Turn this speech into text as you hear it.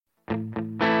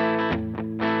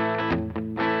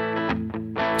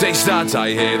Day starts,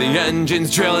 I hear the engines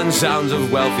drilling sounds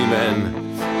of wealthy men,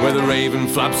 where the raven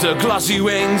flaps her glossy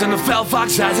wings and the fell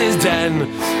fox has his den.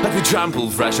 Like we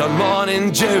trample fresh on morning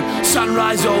dew,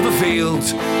 sunrise over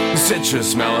fields. The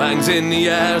citrus smell hangs in the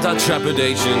air as our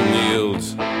trepidation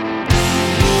yields.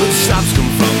 The saps come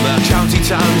from their county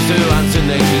towns to answer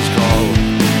nature's call.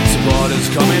 Supporters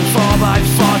coming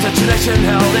 4x4 to tradition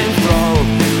held in thrall.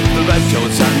 The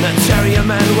redcoats and the terrier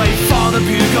men wait for the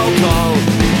bugle call.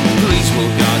 Police will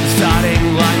guard the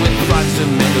starting line with flags to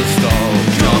make a stall.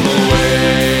 Come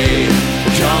away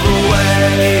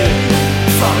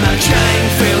from the killing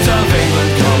fields of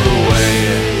England, come away.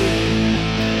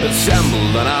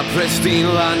 Assembled on our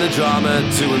pristine land, a drama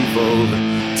to unfold.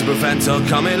 To prevent or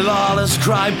commit lawless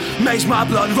crime makes my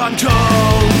blood run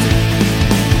cold.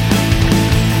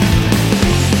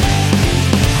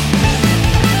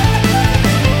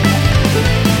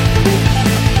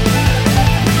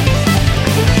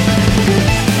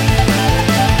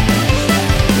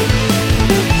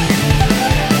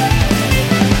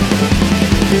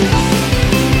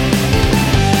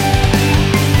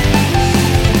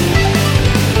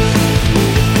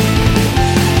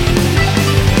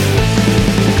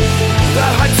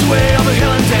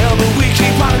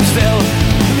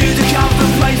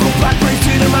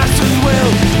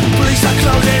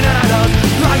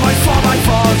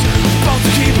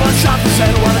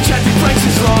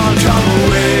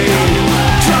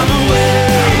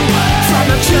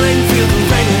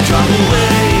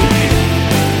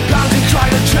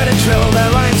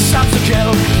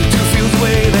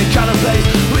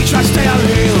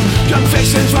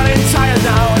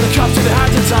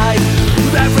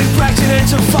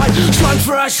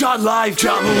 Short life,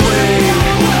 come away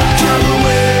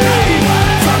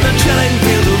from the killing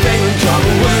field of England, come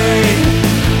away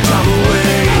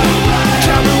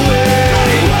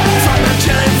from the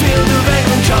killing field of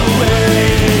England, come away.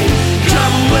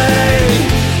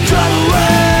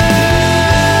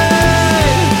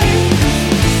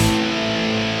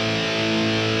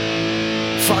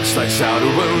 Fox slicks out a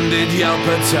wounded yelp,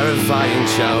 a terrifying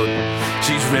shout.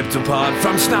 She's ripped apart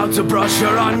from snout to brush,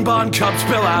 her unborn cubs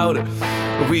spill out.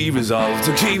 We resolve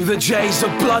to keep the chase, the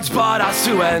blood spot has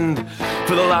to end.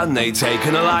 For the land they take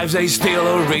and the lives they steal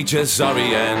will reach a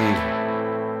sorry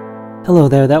end. Hello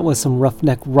there, that was some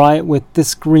Roughneck Riot with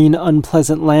This Green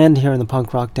Unpleasant Land here in the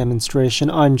punk rock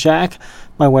demonstration. I'm Jack,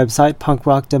 my website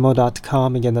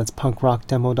punkrockdemo.com, again that's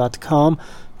punkrockdemo.com.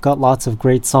 Got lots of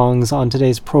great songs on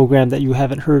today's program that you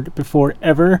haven't heard before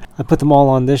ever. I put them all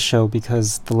on this show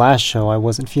because the last show I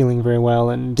wasn't feeling very well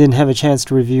and didn't have a chance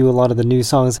to review a lot of the new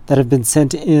songs that have been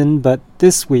sent in, but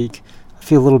this week I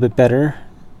feel a little bit better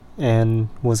and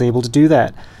was able to do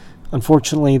that.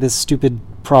 Unfortunately, this stupid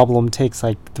problem takes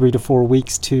like 3 to 4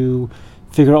 weeks to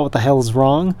figure out what the hell's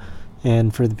wrong,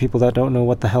 and for the people that don't know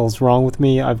what the hell's wrong with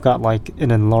me, I've got like an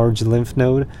enlarged lymph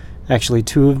node. Actually,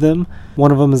 2 of them.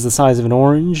 One of them is the size of an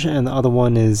orange, and the other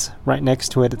one is right next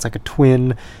to it. It's like a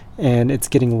twin, and it's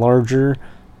getting larger,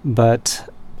 but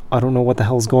I don't know what the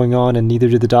hell's going on, and neither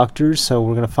do the doctors, so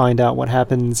we're going to find out what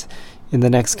happens in the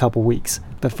next couple weeks.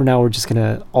 But for now, we're just going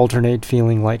to alternate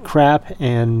feeling like crap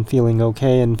and feeling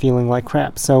okay and feeling like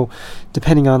crap. So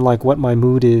depending on like what my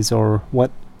mood is or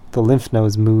what the lymph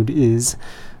node's mood is,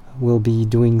 we'll be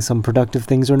doing some productive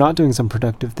things or not doing some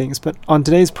productive things. But on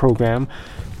today's program,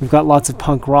 we've got lots of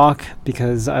punk rock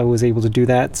because I was able to do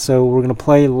that. So we're going to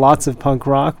play lots of punk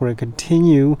rock. We're going to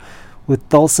continue with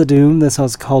Thulsa Doom. This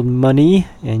song's called Money,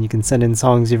 and you can send in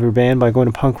songs of your band by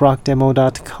going to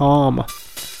punkrockdemo.com.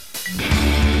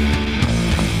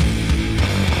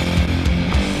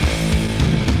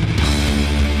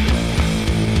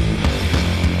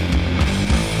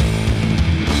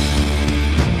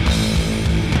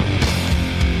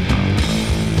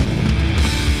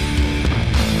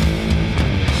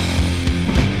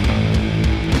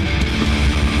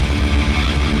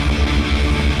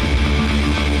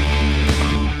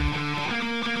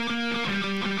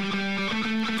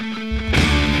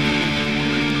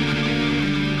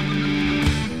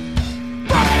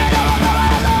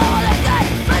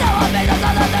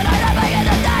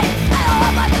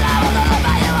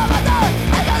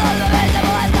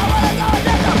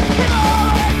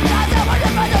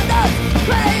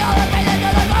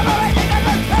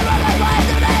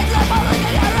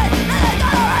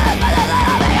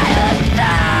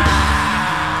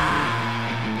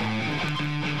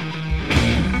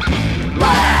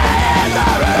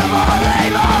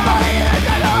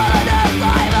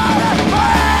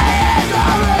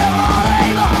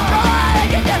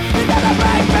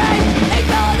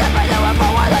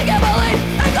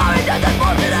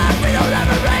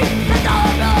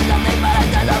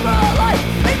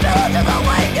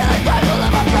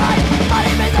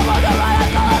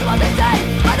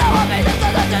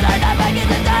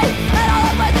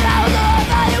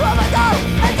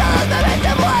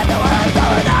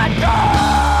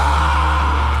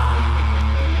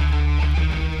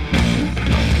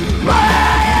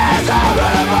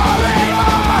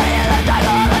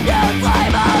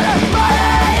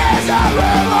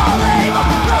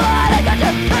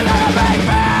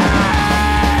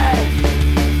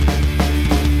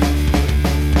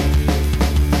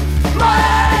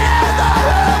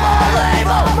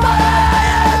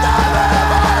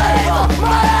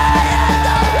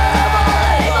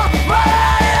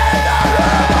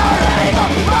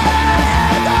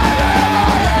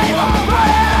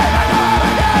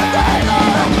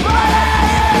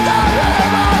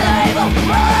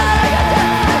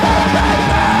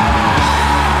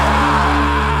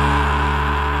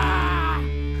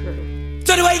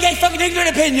 Don't know why you get fucking ignorant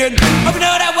opinion. Open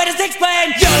know that way to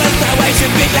explain. You'll understand why you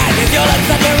should be glad if you'll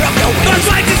understand you're off your way. I'm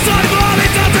trying to solve all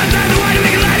it doesn't end the way we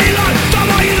can let it on. Stop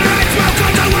all you the right smoke,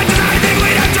 contact what does anything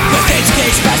we don't try. Let's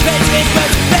education, fast bench, but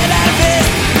better out of this.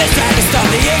 Let's try to stop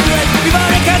the ignorance. We've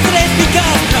already come to this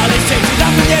because knowledge changes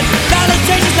opinion. Knowledge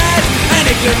changes lives. And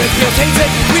ignorance feels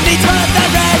hatred. We need to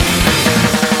understand red.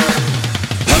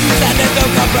 Understand there's no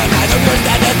compromise.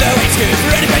 Understand there's no excuse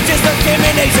for any prejudice,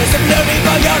 discrimination. Some learning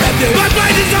for your abuse. My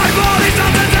brain is on all this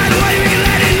doesn't end the way we can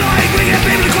let it lie. We get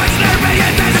people to question their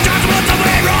opinions. There's a chance of what's the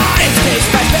way wrong. Education,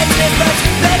 fast bench, but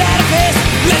better out of this.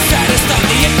 Let's try to stop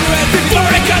the ignorance. Before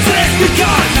it comes to this, we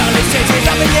can't. Knowledge changes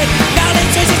opinion.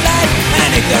 Knowledge changes life. And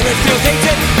ignorance feels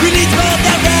hatred. We need to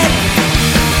understand red.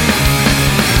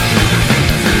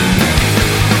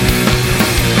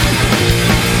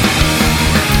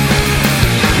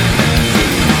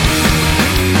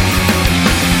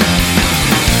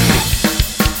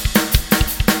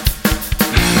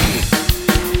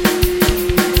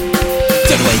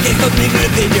 Fucking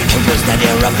ignorant opinion. How you stand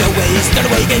here of your ways? Don't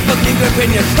know why you get fucking ignorant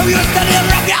opinion. How you stand here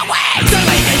of your ways? Don't know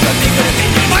why you get fucking ignorant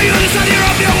opinion. Why you understand here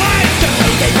of your ways? Don't know why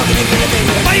you get fucking ignorant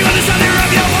opinion. Why you understand here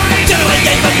of your ways? Don't know why you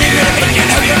get fucking ignorant opinion.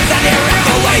 How you understand here of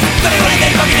your ways? Don't know why you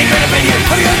get fucking ignorant opinion.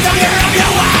 How you understand here of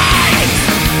your ways?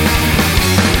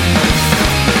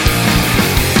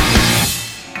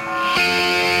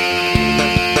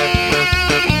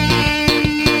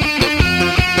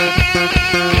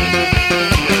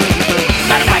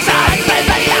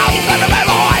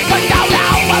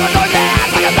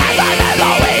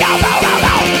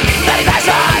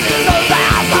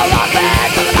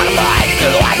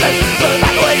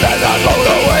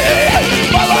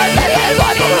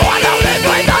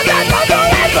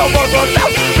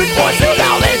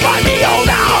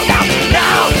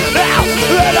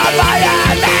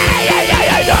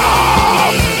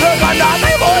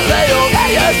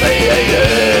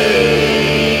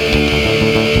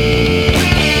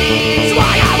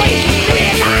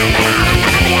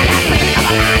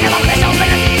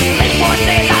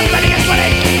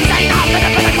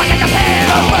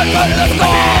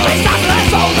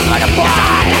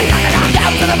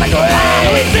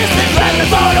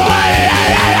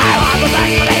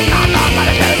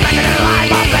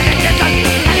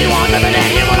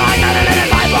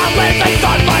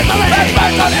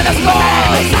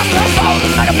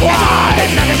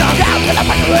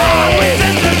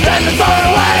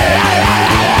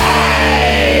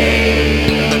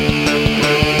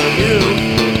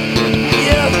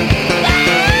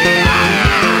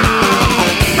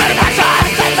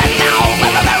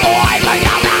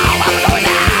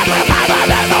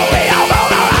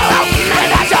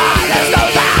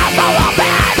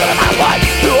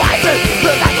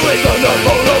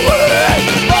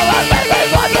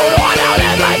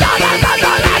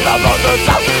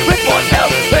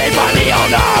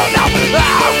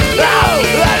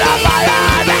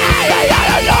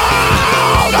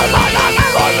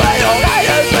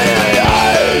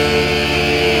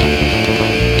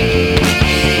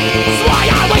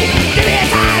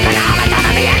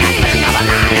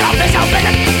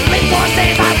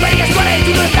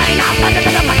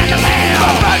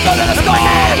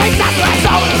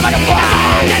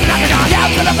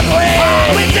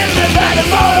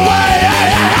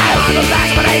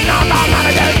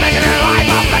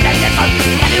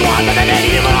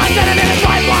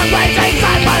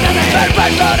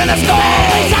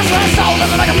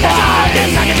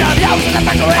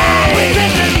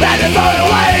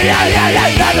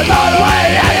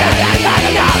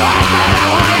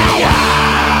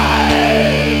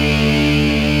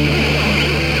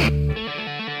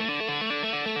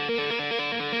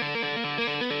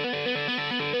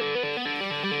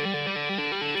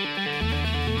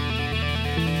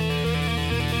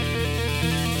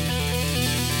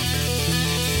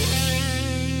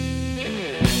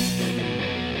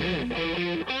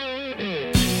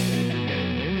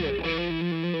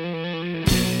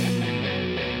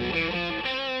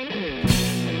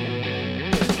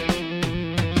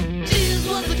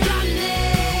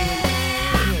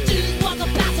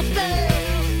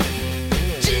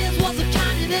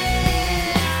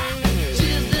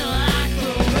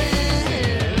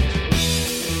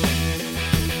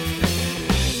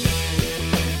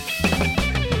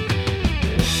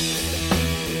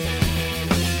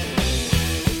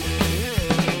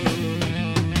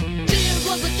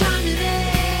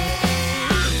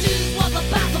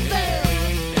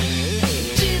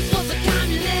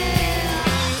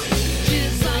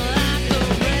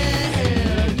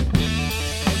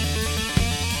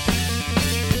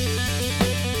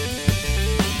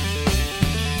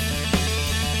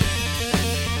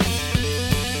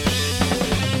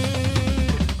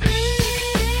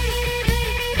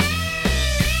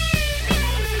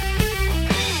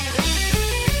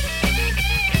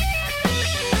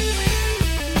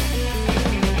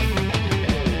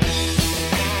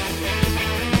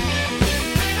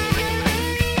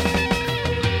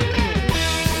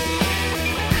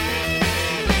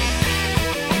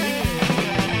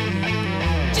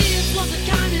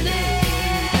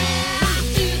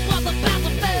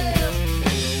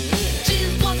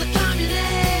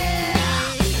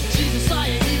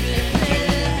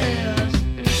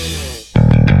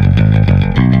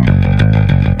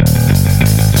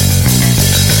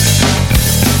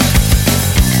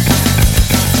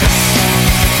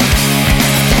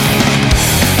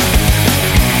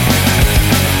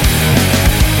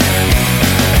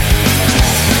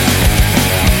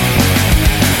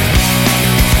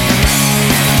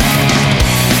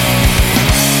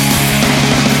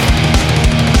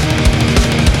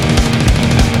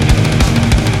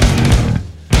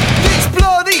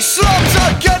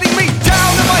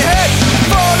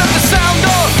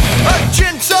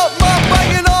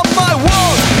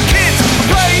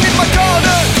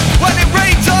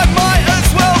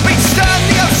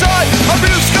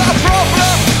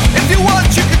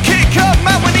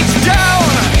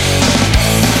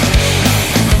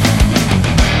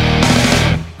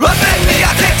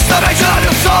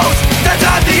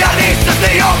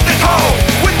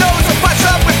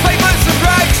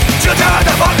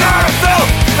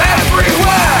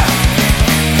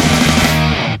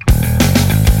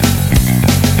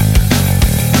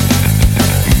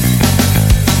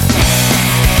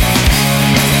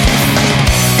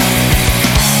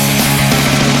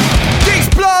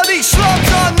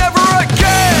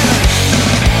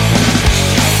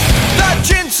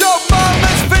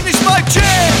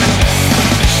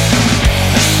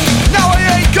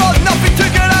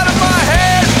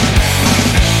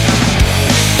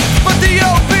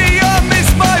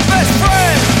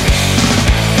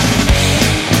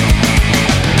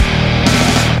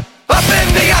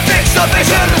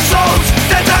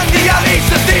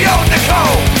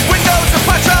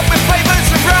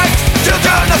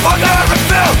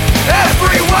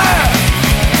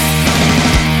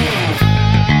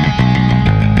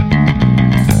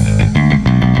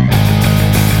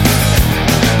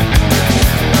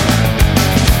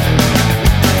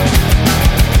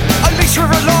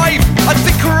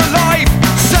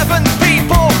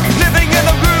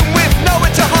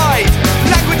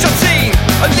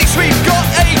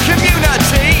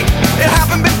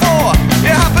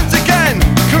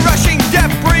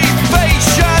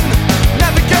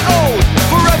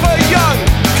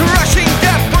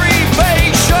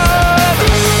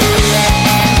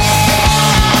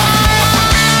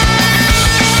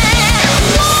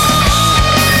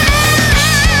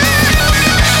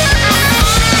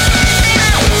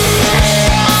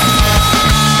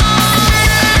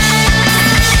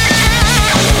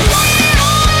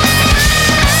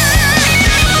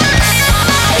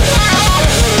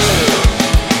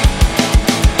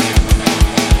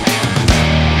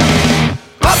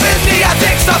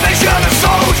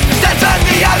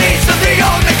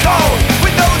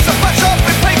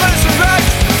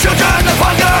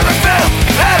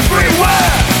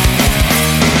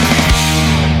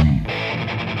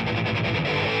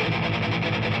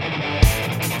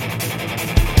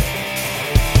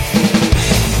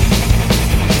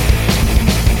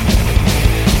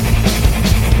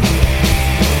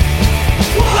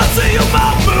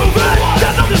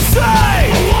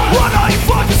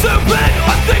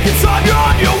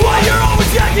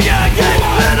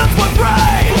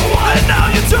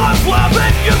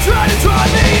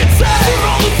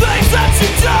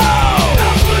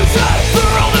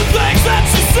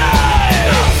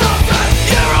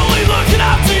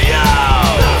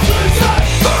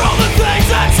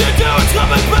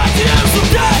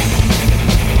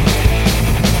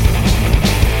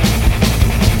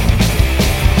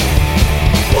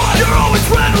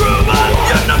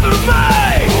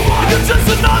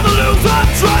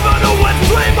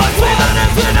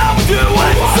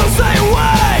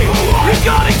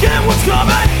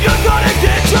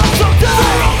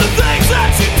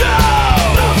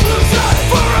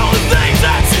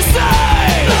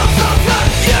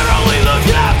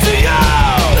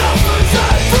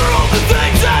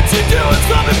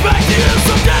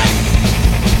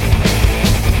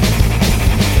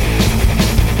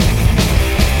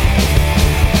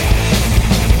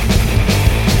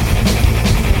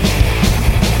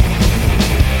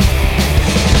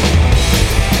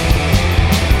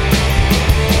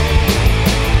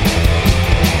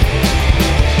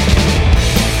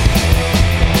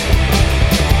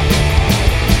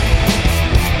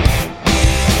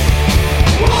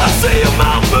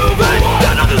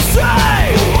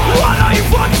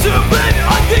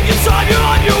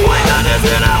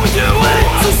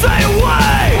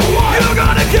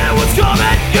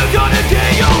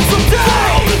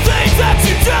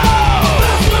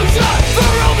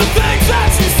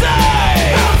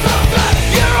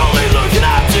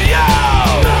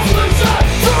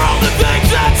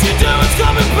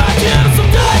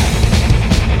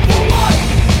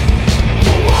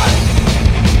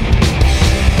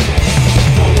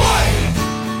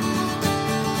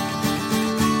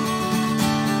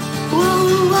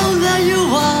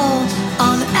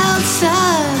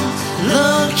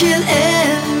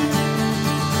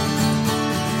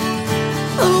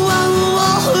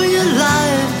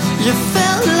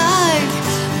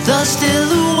 lost in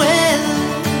the wind.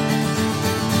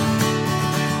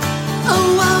 Oh,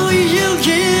 why will you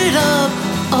get up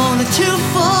only to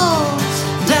fall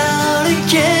down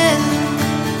again?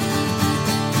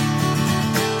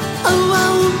 Oh, I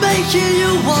will make you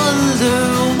wonder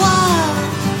why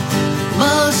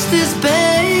must this be?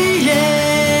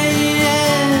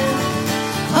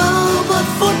 Oh, but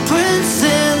footprints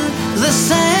in the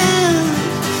sand,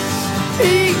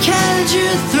 he carried you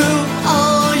through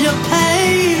all your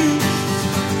pain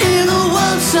in a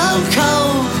world so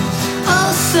cold,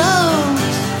 oh so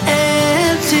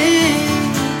empty.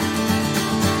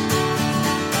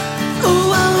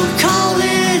 Oh, I'm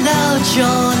calling out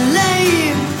your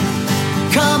name,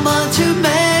 come on to me.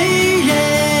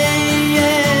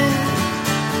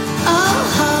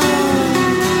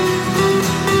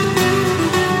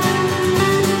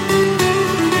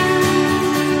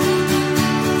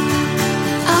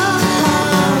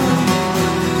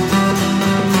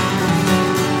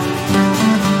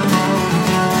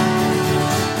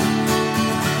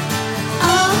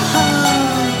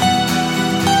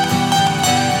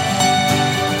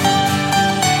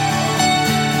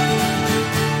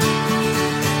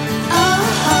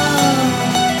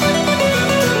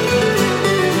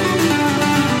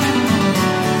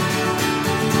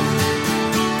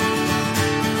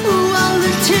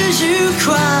 You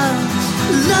cry,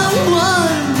 no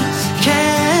one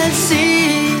can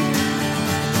see,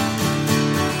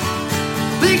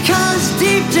 because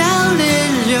deep down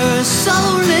in your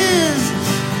soul is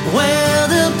where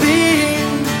they'll be.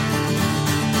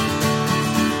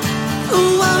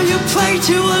 While you pray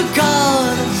to a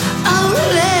God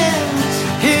only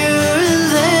here and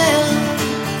there,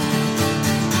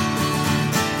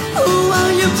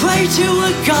 while you pray to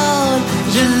a God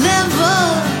you never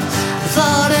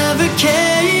thought ever came.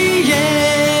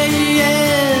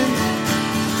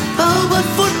 Oh, but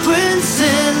footprints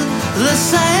in the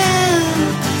sand,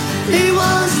 he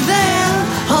was there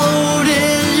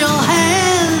holding your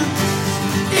hand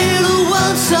in a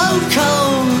world so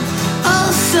cold,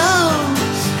 oh so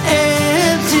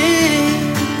empty.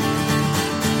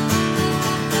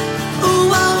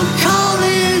 Oh, I'm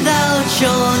calling out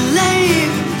your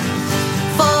name,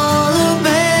 follow me.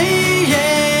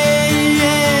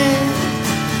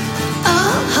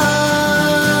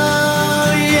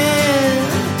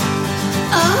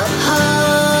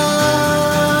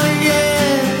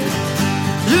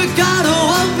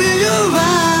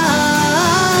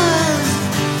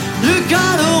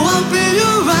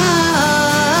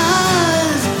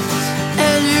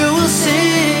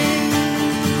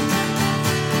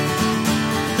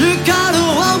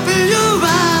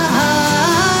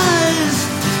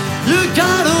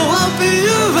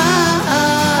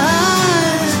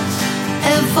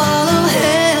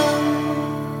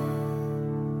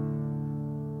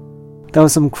 That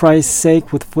was some Christ's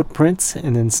Sake with Footprints,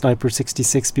 and then Sniper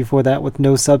 66 before that with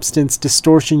No Substance.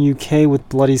 Distortion UK with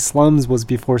Bloody Slums was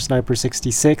before Sniper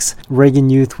 66. Reagan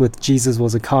Youth with Jesus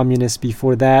Was a Communist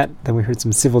before that. Then we heard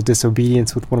some Civil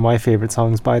Disobedience with one of my favorite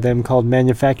songs by them called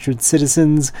Manufactured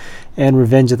Citizens, and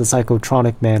Revenge of the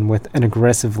Psychotronic Man with An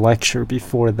Aggressive Lecture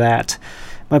before that.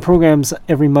 My program's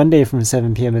every Monday from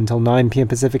 7 p.m. until 9 p.m.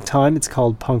 Pacific Time. It's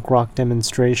called Punk Rock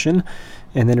Demonstration.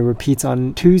 And then it repeats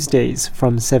on Tuesdays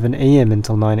from 7 a.m.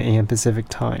 until 9 a.m. Pacific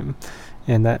Time.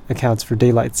 And that accounts for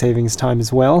daylight savings time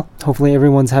as well. Hopefully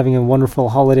everyone's having a wonderful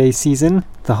holiday season.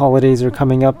 The holidays are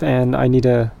coming up and I need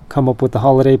to come up with the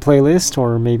holiday playlist,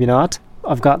 or maybe not.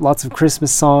 I've got lots of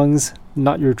Christmas songs,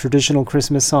 not your traditional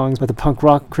Christmas songs, but the punk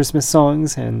rock Christmas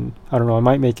songs. And I don't know, I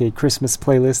might make a Christmas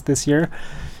playlist this year.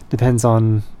 Depends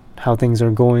on how things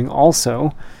are going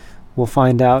also. We'll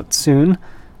find out soon.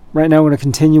 Right now we're going to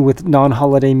continue with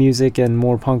non-holiday music and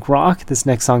more punk rock. This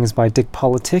next song is by Dick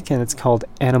Politic and it's called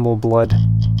Animal Blood.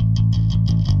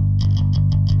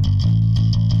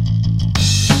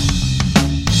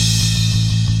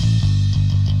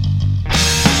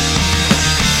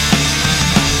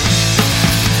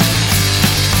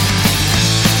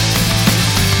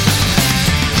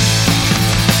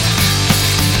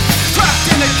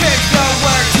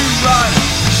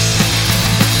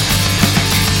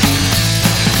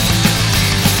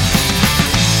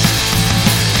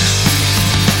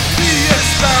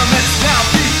 Experiment's now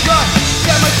begun.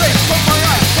 Demonstrate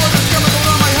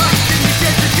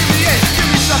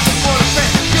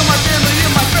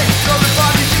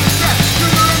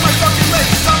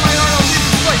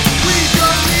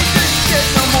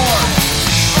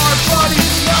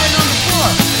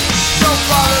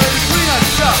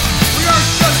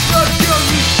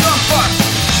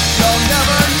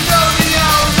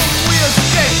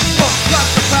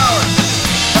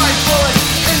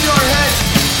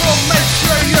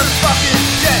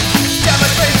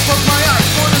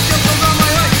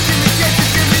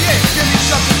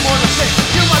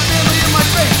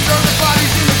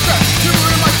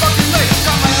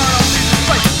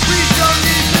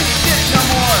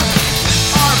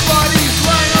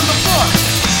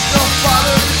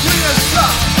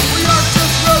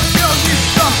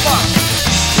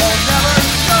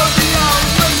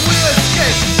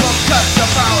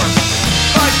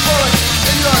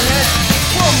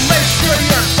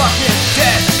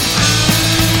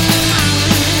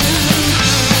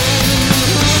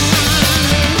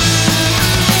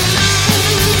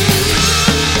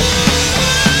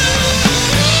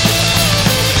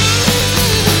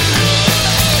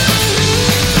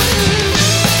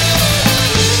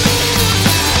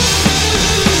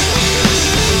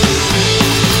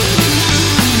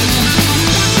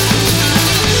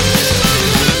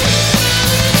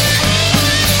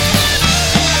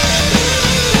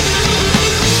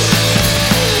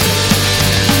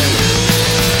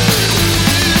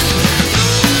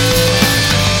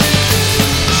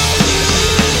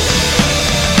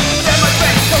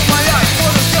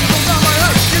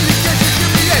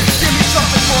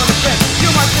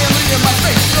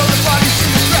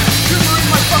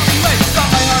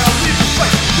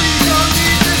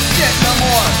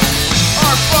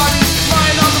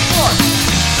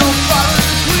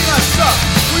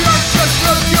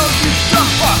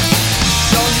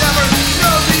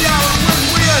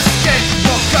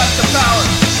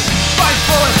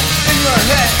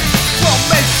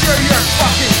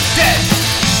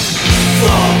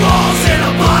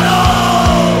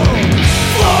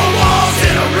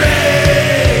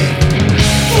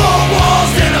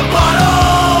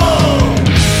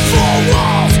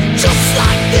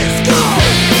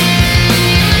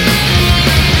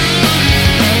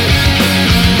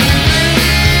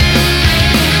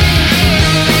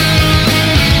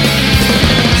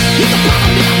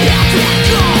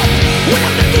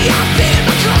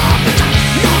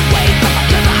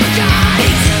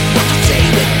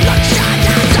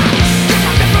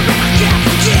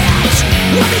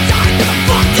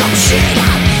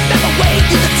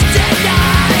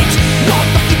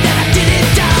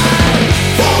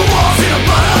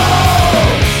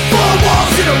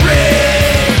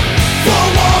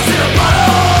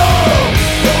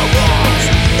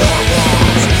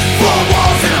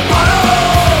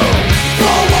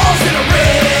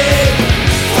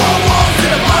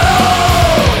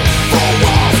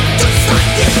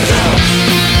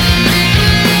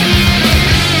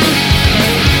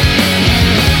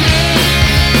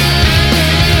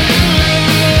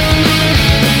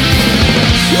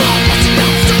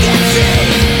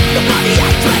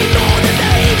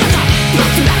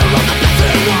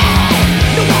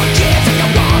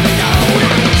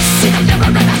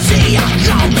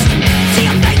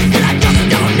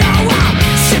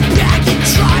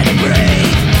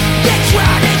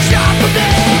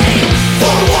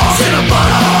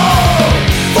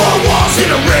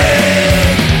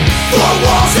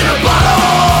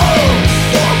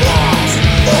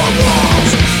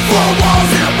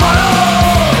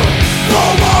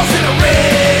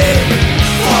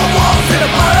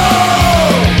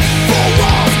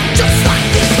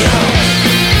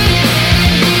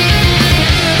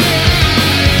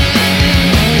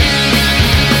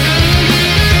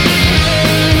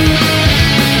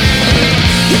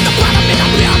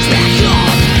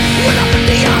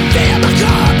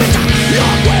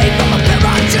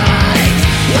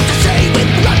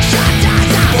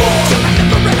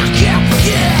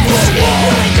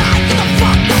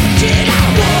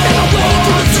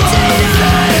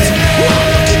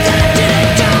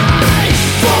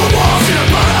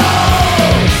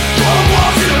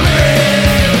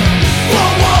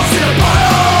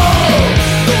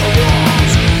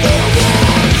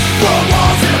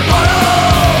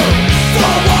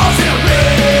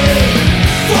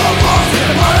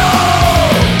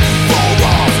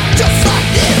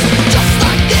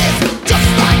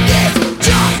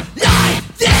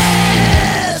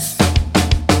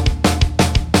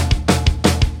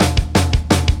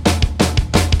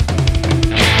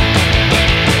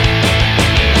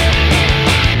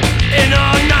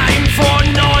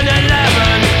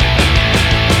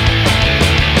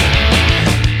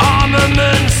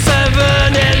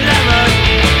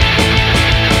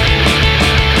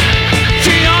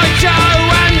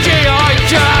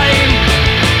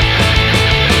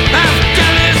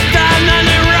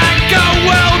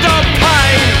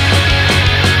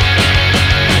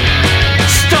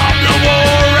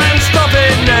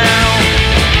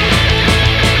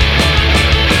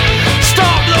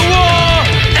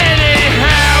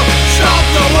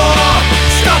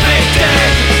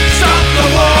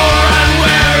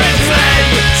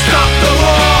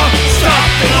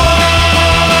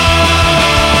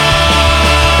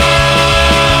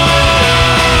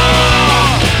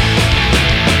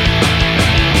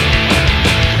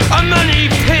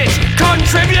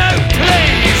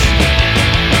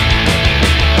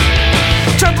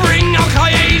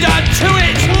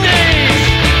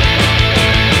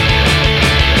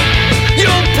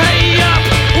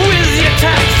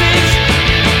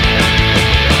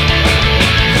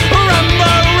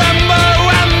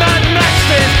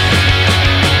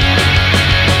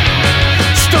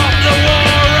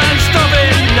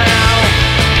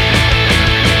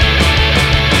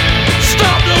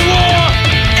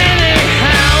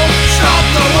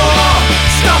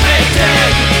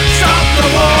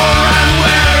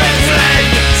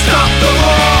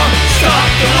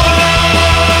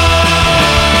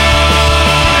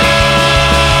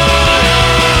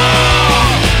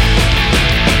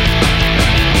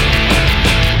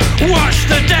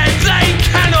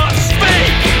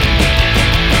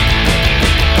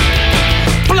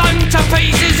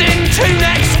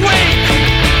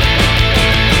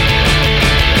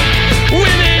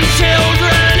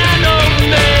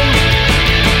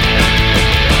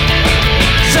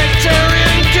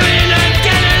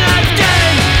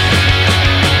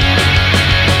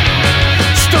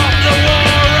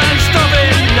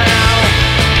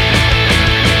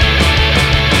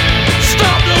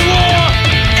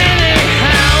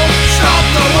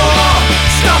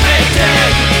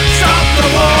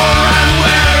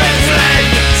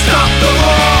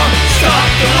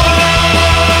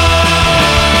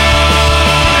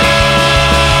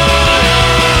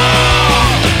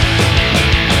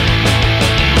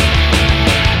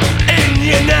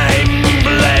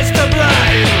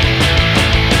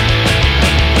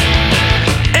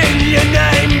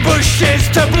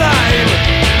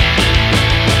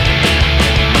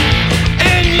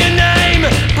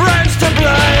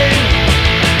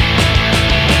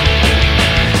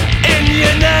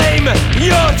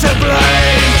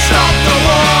Stop the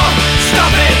war,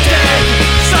 stop it dead.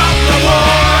 Stop the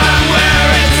war and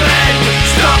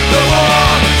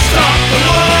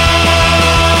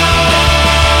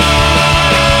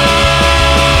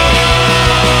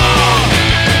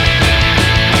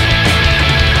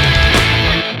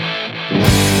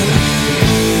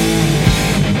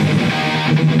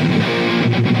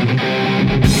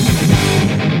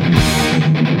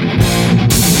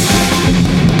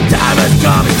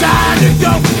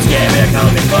go. Scare me a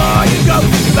coat before you go.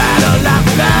 Battle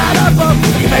after battle,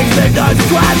 you make the noise to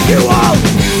twat you all.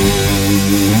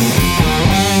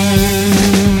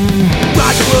 I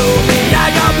got bloomy, I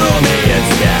got bloomy, it's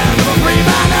the end of a free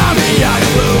man army. I got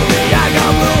bloomy, I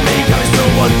got bloomy, cause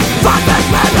still one fuck that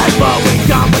man like, but we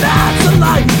come with that's a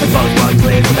lie. The phone one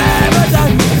clean from ever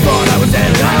done. Thought I was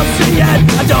dead, I'll see yet.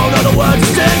 I don't know the words to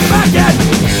sing back yet.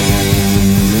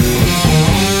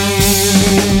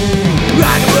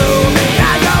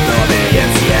 I got bloomy,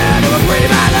 it's the end of a free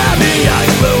man army. I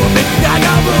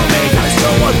got bloomy, cause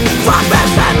still one fuck that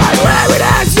man like, where it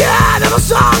is, yeah, never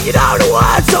song, you know the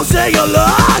words, so sing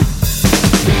along.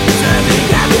 Let me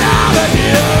get me out of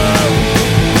here.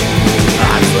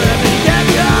 Just let me get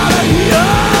me out of here.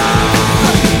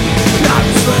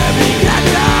 Just let me get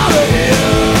me out of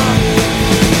here.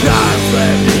 Just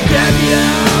let me get me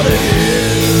out of here.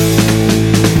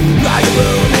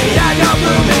 I got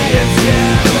bloomy, it's the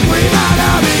end of a free man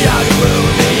army. I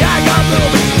got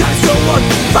bloomy, cause someone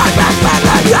fuck back like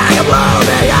I got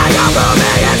bloomy,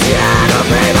 it's the end of a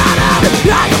free man army.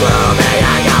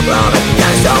 I got bloomy,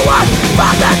 cause someone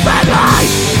fuck back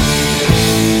like.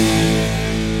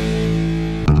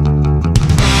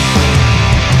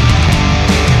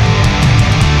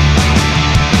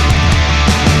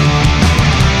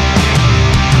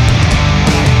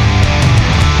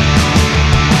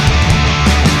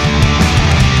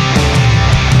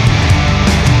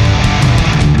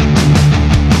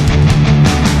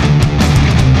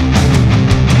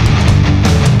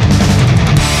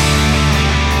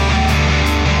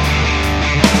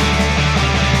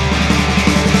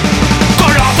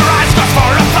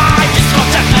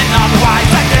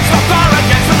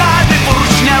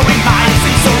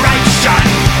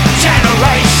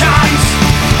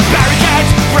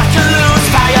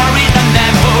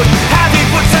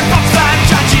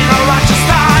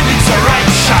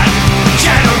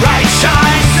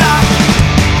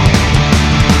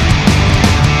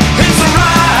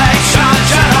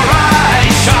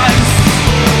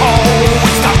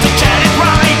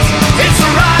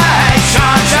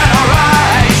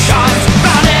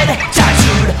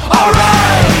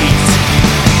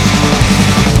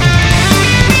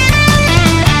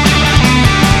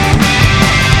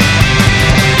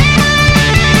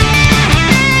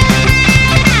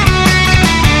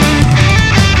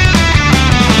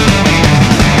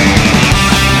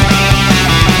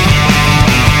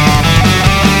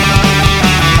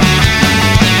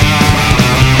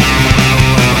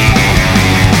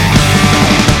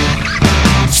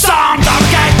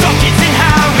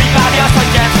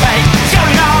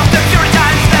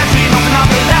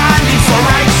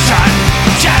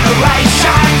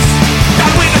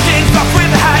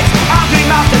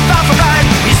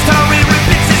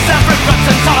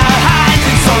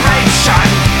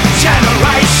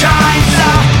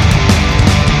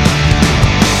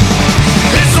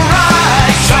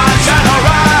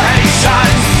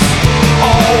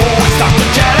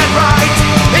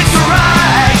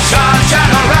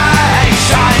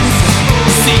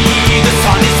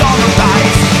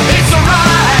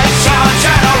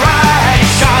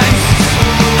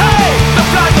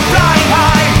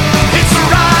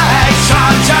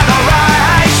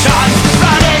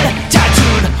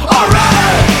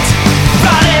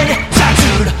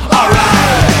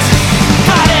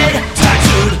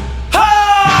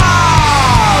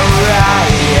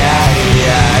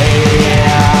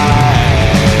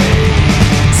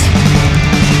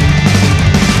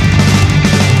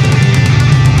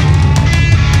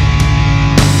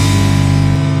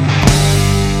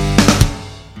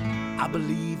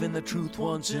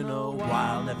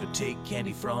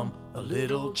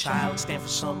 Stand for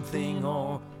something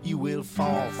or you will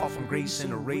fall from grace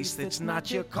in a race that's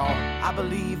not your call. I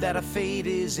believe that our fate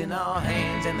is in our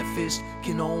hands and the fist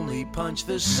can only punch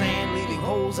the sand, leaving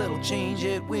holes that'll change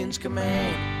it, wind's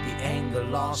command, the anger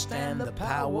lost and the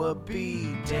power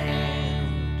be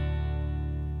damned.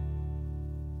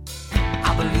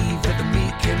 I believe that the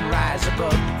meek can rise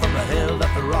above from the hell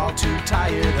that they're all too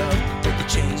tired of, with the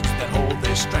chains that hold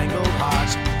their strangled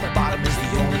hearts. The bottom is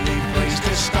the only place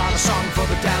to start. A song for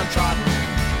the downtrodden,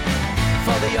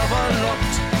 for the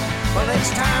overlooked. Well, it's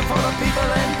time for the people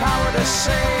in power to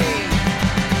say,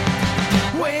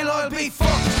 whale oil be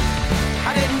fucked.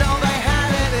 I didn't know they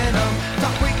had it in them.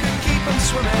 Thought we could keep them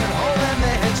swimming, holding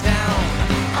their heads down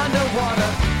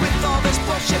underwater, with all this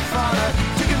bullshit fodder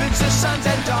to convince their sons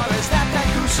and daughters that that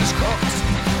goose is cooked.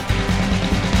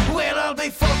 Whale oil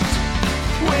be fucked.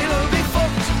 Whale oil be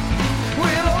fucked.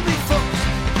 Whale oil be fucked.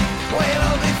 Whale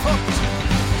oil be fucked.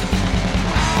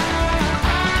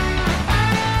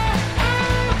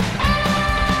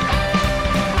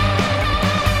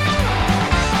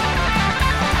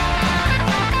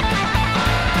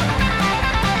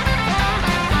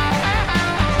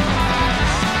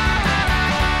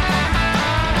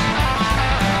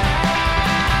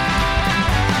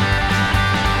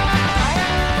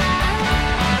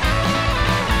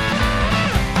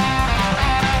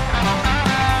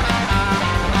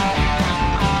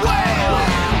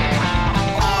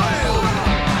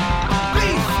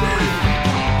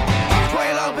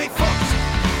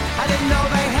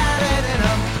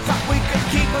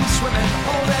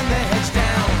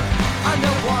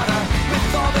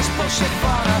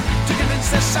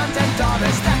 sons and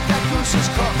daughters that the goose is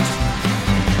cooked.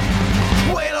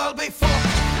 We'll all be fucked.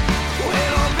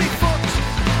 We'll all be fucked.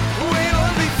 We'll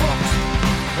all be fucked.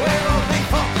 We'll all be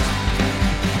fucked.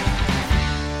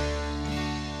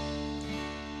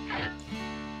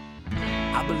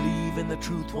 I believe in the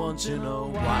truth once in a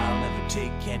while. Never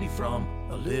take candy from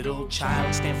a little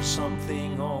child. Stand for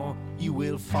something or you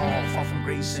will fall from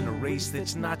grace in a race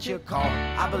that's not your call.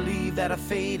 I believe that our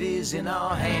fate is in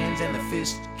our hands, and the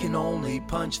fist can only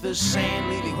punch the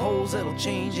sand, leaving holes that'll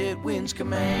change it, wind's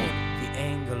command. The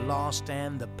anger lost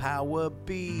and the power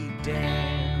be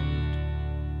damned.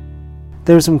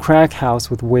 There's some Crack House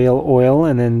with Whale Oil,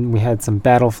 and then we had some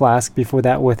Battle Flask before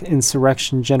that with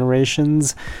Insurrection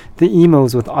Generations. The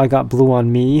Emos with I Got Blue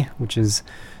on Me, which is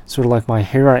sort of like my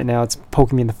hair right now. It's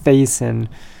poking me in the face and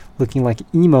looking like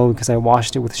emo because I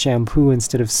washed it with shampoo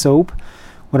instead of soap.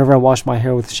 Whenever I wash my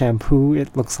hair with shampoo,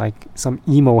 it looks like some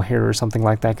emo hair or something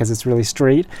like that because it's really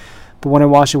straight. But when I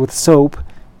wash it with soap,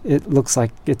 it looks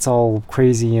like it's all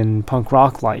crazy and punk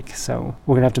rock like. So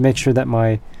we're going to have to make sure that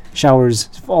my shower's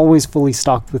always fully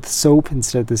stocked with soap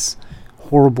instead of this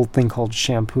horrible thing called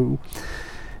shampoo.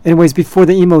 Anyways, before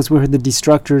the emos, we heard the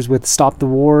Destructors with Stop the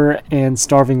War and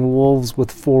Starving Wolves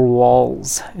with Four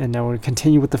Walls. And now we're going to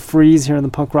continue with the Freeze here in the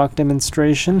punk rock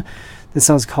demonstration. This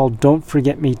song's called Don't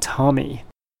Forget Me, Tommy.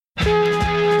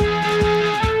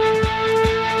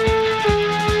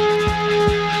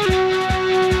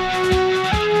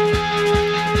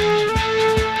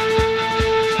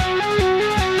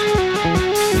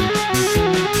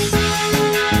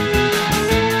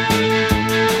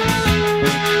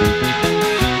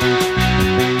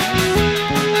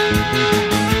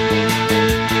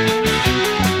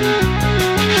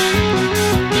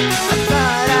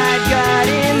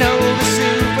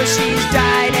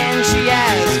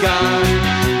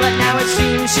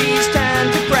 She's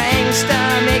turned to prankster,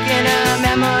 making a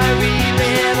memory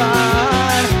live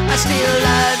on. I still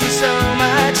love you so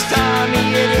much,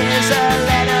 Tommy. It is a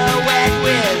letter wet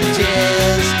with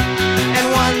tears, and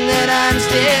one that I'm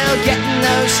still getting,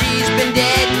 though she's been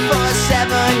dead for 7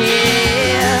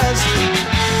 years.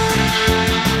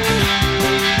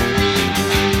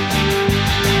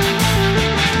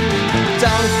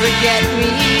 Don't forget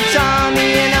me,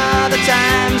 Tommy, and all the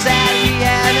times that we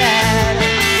have had.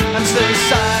 I'm so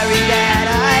sorry that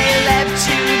I left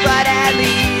you, but at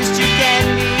least you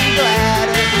can be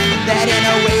glad that in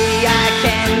a way I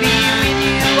can be with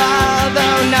you,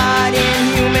 although not in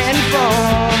human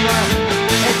form.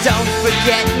 And don't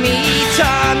forget me,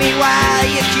 Tommy, while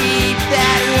you keep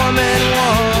that woman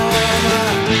warm.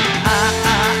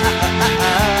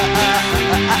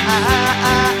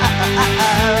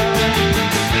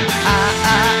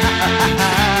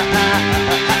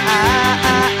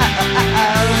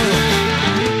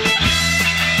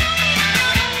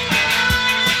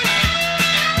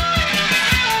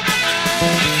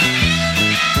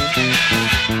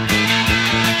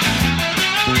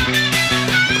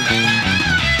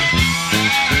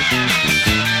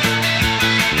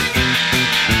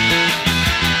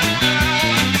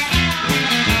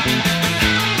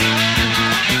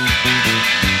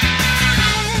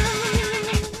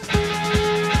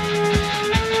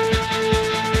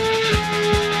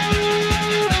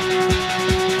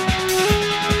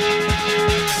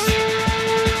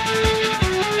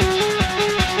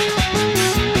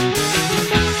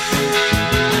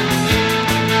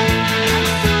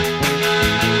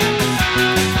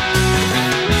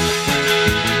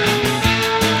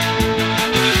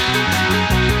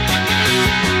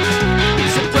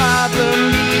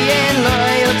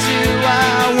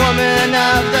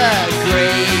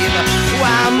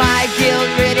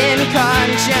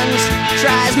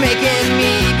 Tries making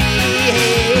me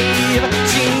behave.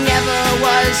 She never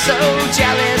was so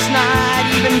jealous, not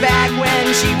even back when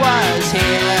she was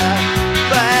here.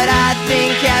 But I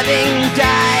think having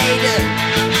died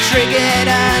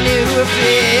triggered a new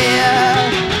fear.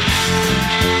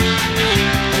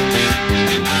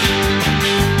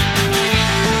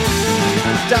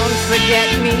 Don't forget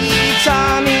me,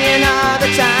 Tommy, and all the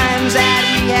times that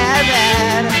we have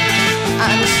had.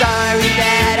 I'm sorry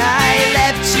that I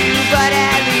left you, but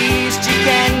at least you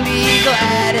can be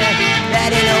glad that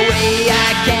in a way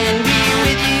I can be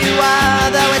with you,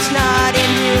 although it's not in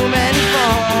human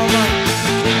form.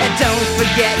 And don't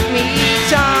forget me,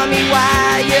 Tommy,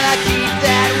 while you keep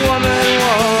that woman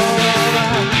warm.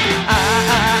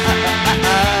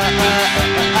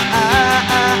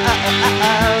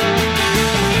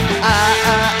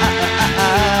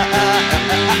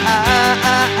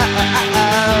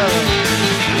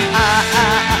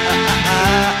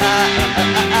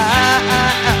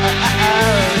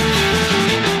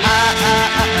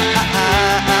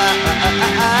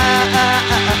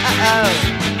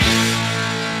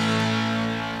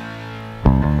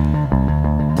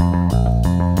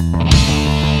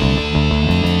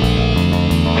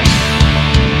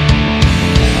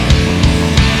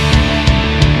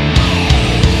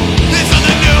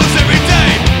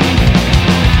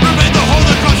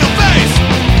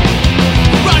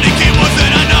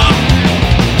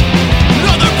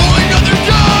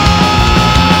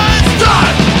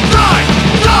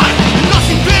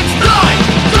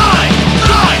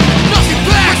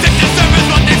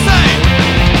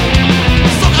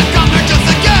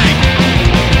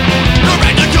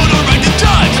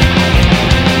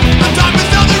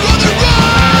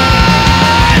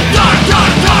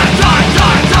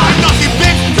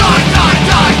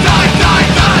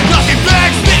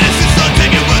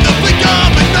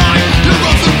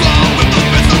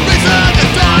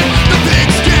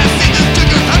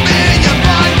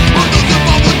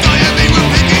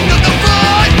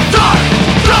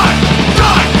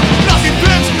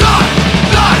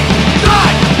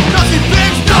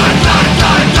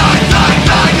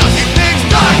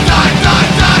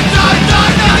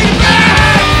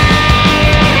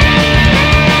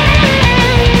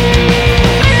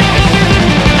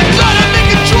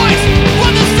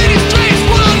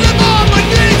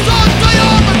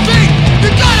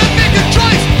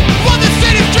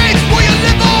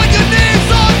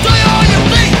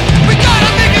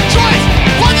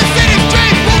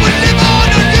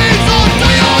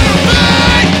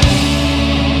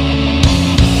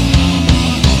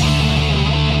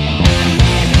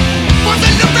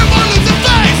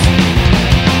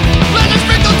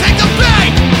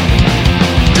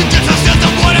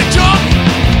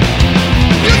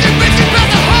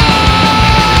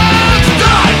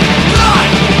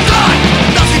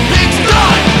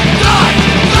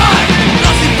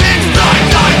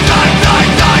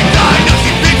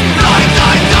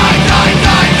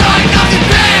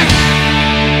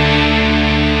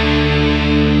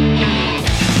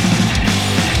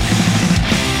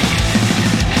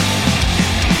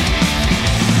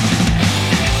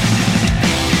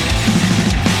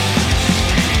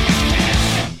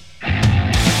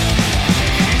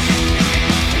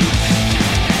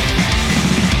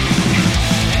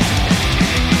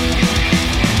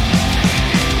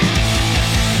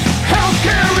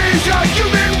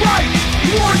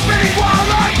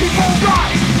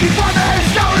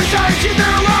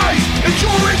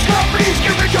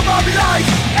 of light.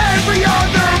 Every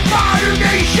other modern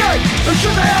nation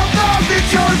ensure the health of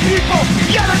its own people.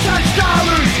 Yellow tax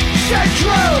dollars, send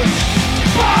drones,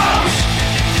 bombs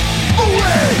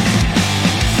away.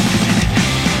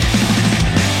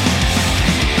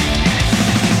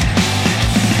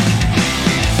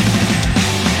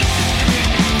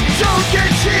 Don't get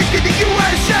sick in the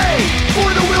USA, or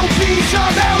there will be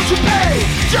some hell to pay.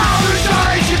 Dollar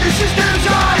signs in the system's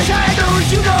eyes, and those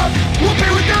you love will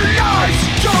pay with their lives.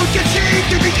 Don't get sick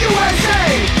in the USA,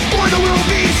 or there will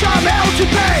be some hell to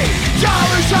pay.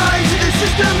 Dollar signs in the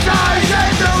system's eyes,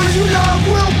 and those you love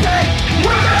will pay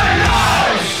with their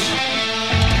lives.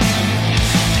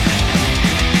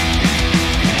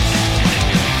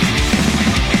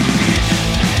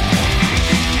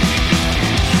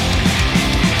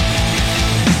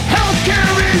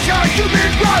 Healthcare is a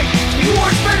human right. War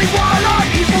spending while our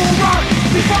people run.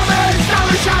 Before there's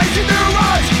dollar signs in their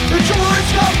eyes,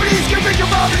 insurance companies can think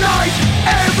about lies.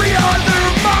 Every other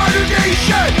modern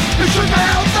nation ensures the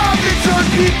health of its own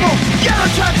people.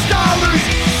 Yellow tax dollars,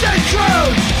 send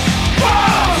drones,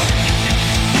 bombs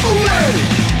away.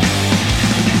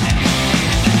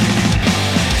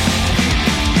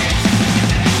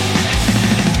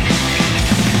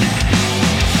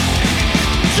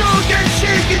 Don't get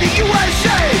sick in the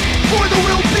USA, or there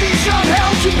will be some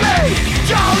hell to pay.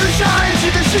 Dollar signs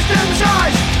in the system's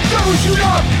eyes, those you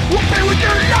love will pay with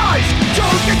their lives.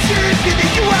 Don't get sick in the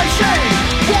USA,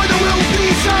 or there will be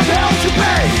some hell to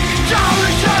pay.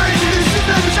 Dollar signs in the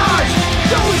system's eyes,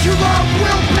 those you love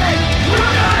will pay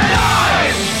with their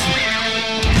lives.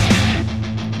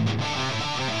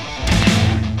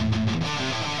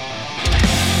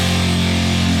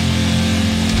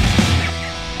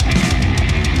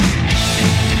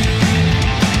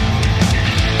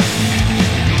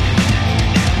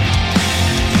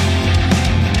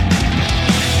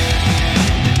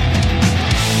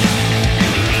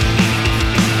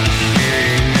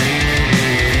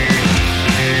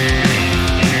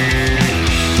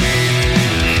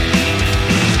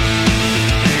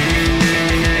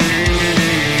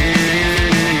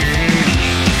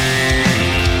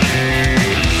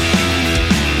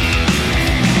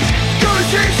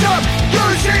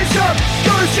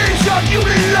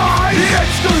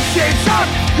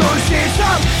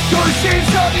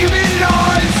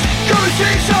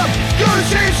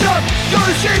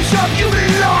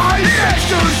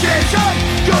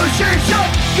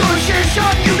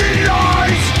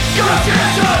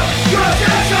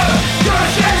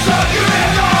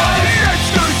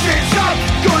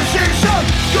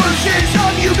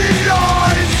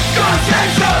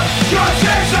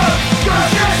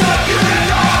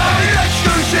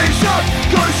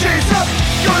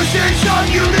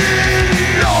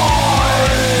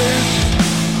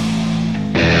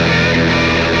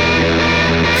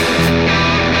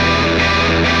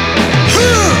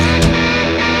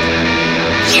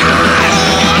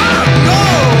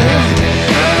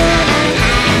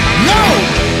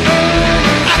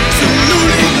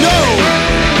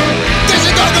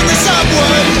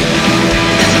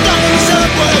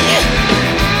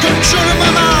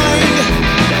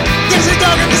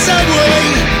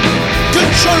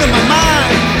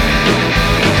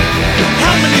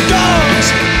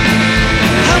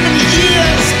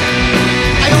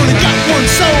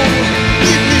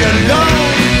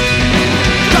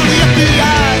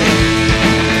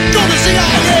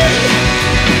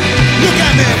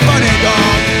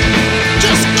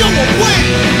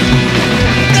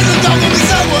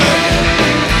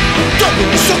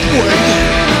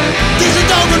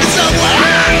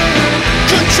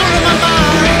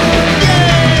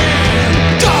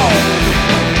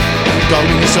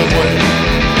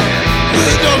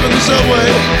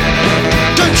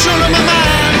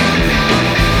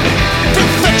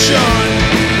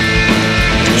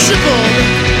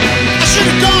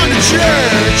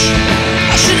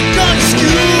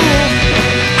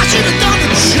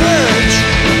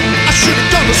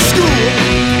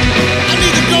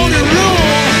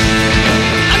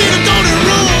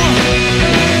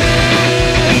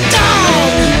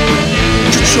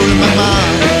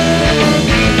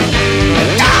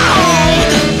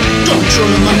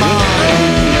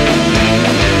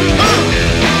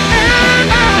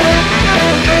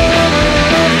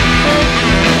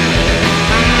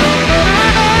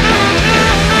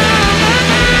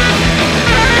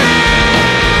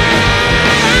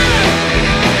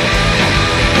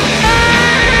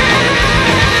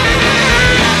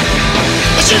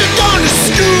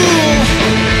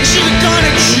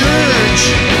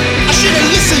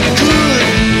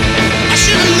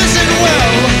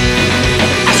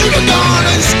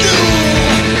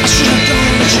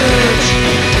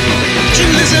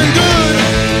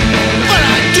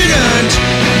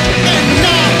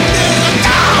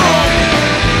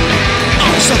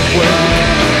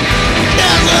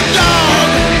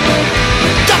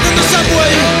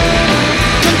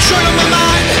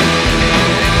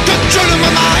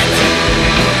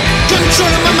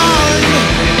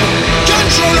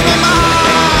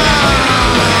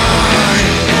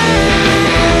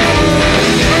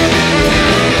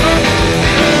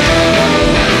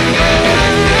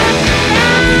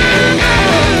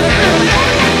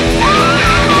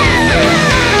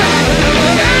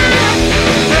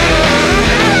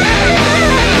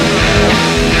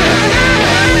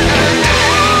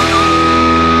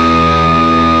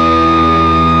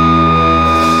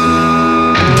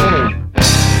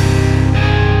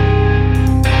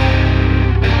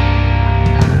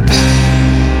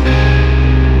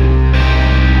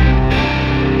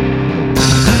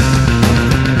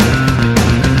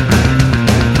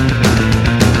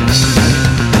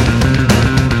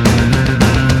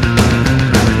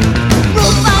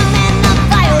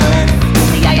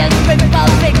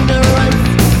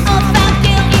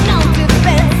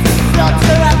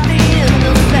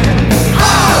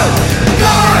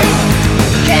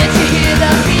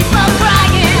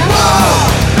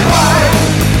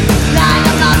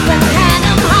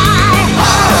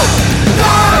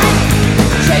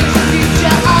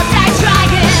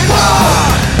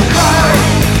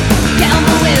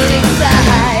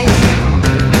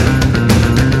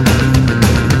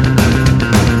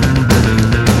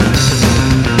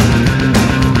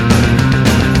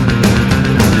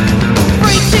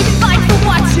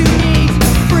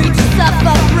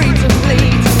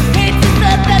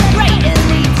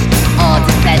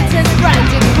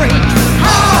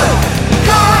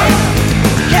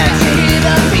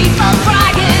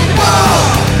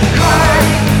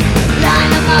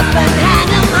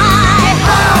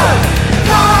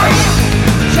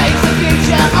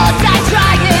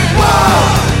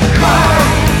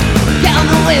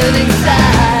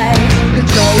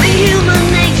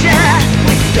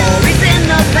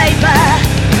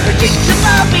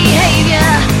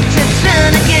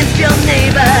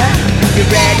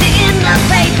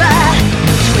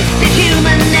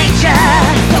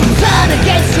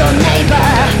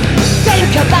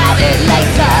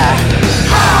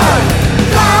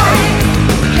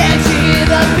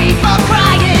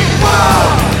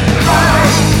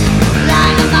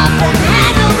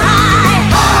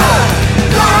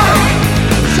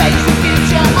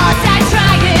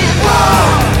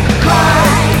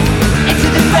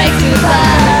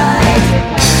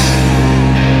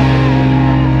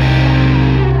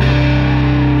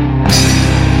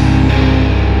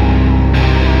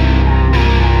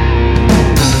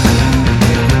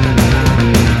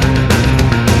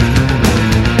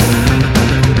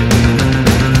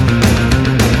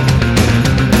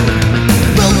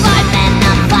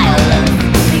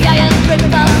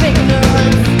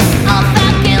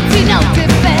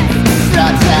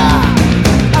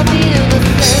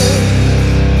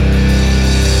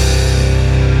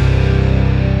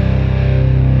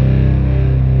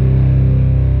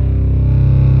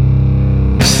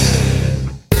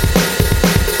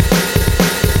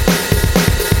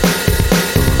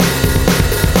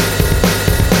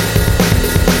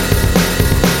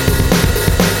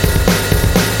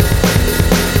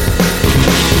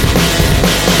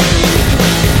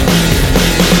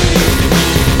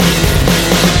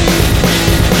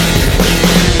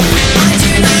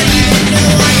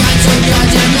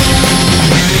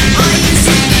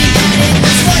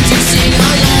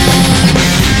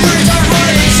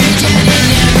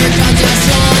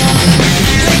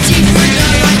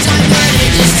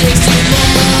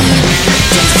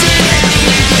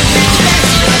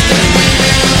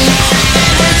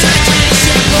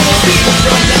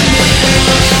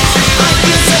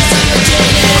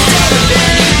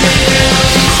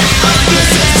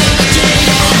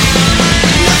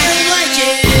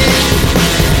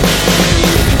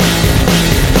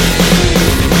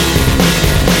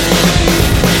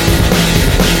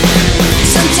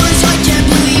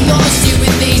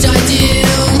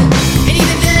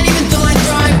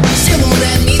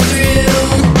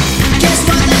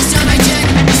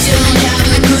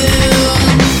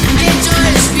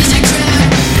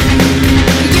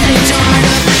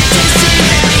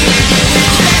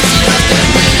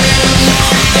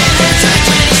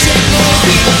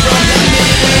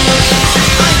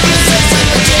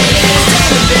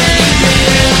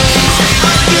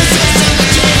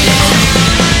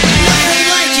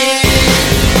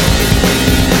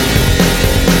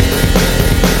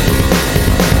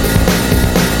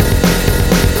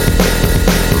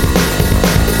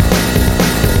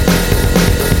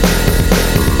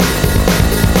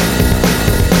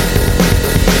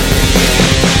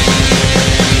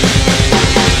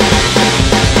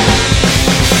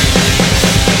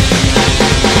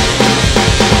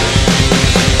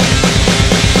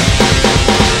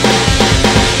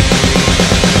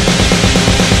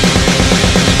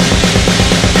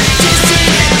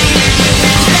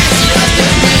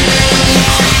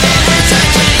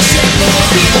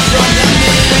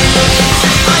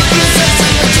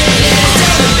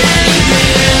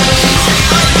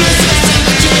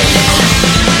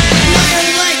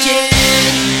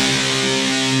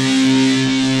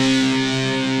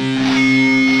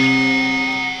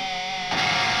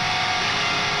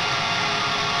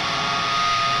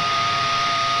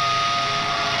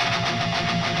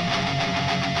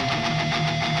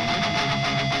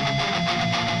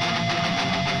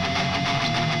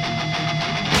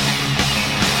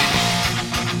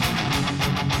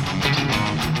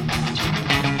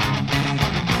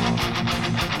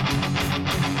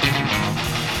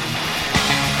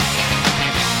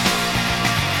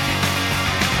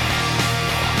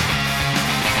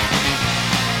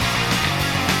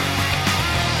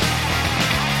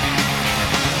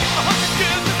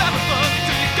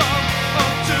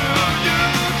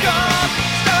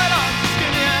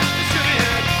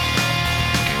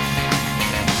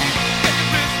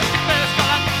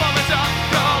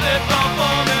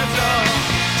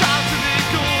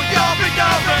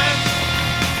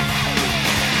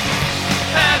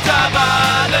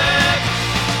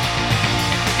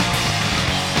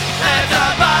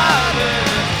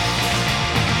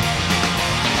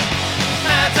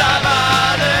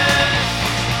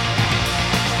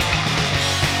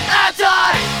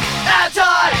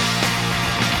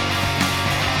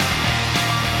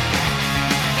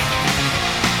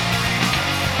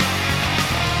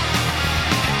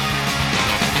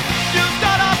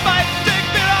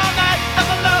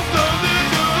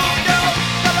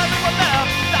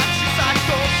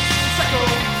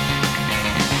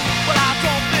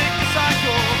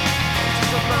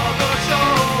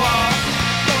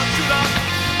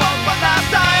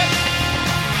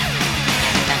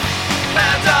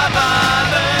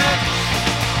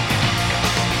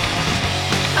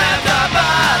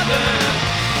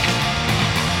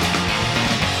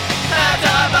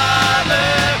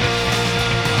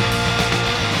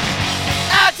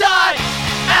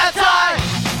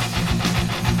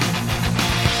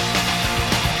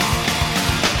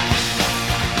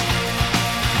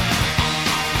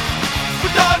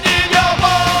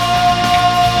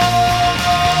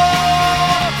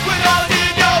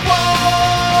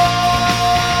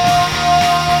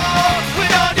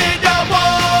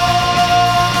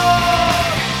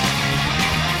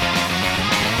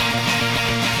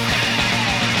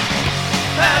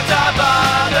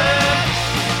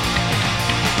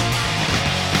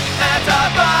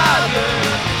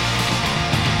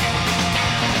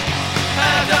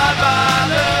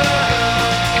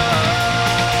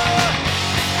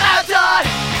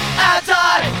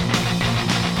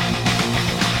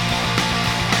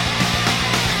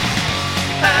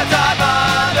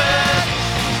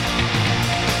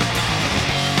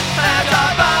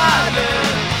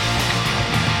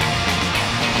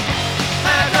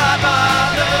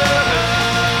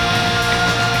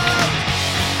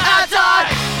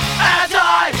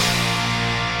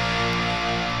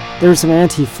 There's some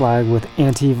Anti-Flag with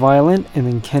Anti-Violent, and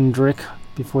then Kendrick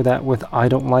before that with I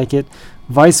Don't Like It,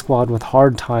 Vice Squad with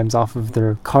Hard Times off of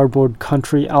their Cardboard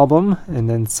Country album, and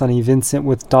then Sonny Vincent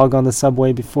with Dog on the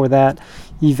Subway before that.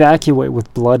 Evacuate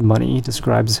with Blood Money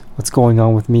describes what's going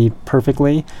on with me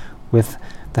perfectly, with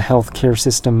the healthcare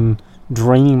system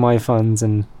draining my funds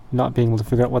and not being able to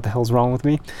figure out what the hell's wrong with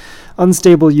me.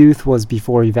 Unstable Youth was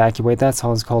before Evacuate. That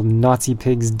song is called Nazi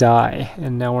Pigs Die.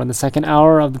 And now we're in the second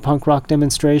hour of the punk rock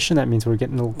demonstration. That means we're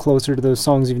getting a little closer to those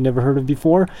songs you've never heard of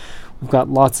before. We've got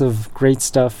lots of great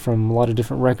stuff from a lot of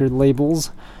different record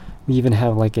labels. We even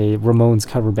have like a Ramones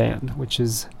cover band, which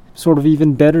is sort of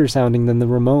even better sounding than the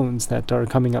Ramones that are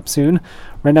coming up soon.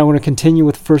 Right now we're going to continue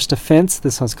with First Offense.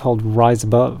 This one's called Rise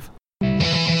Above.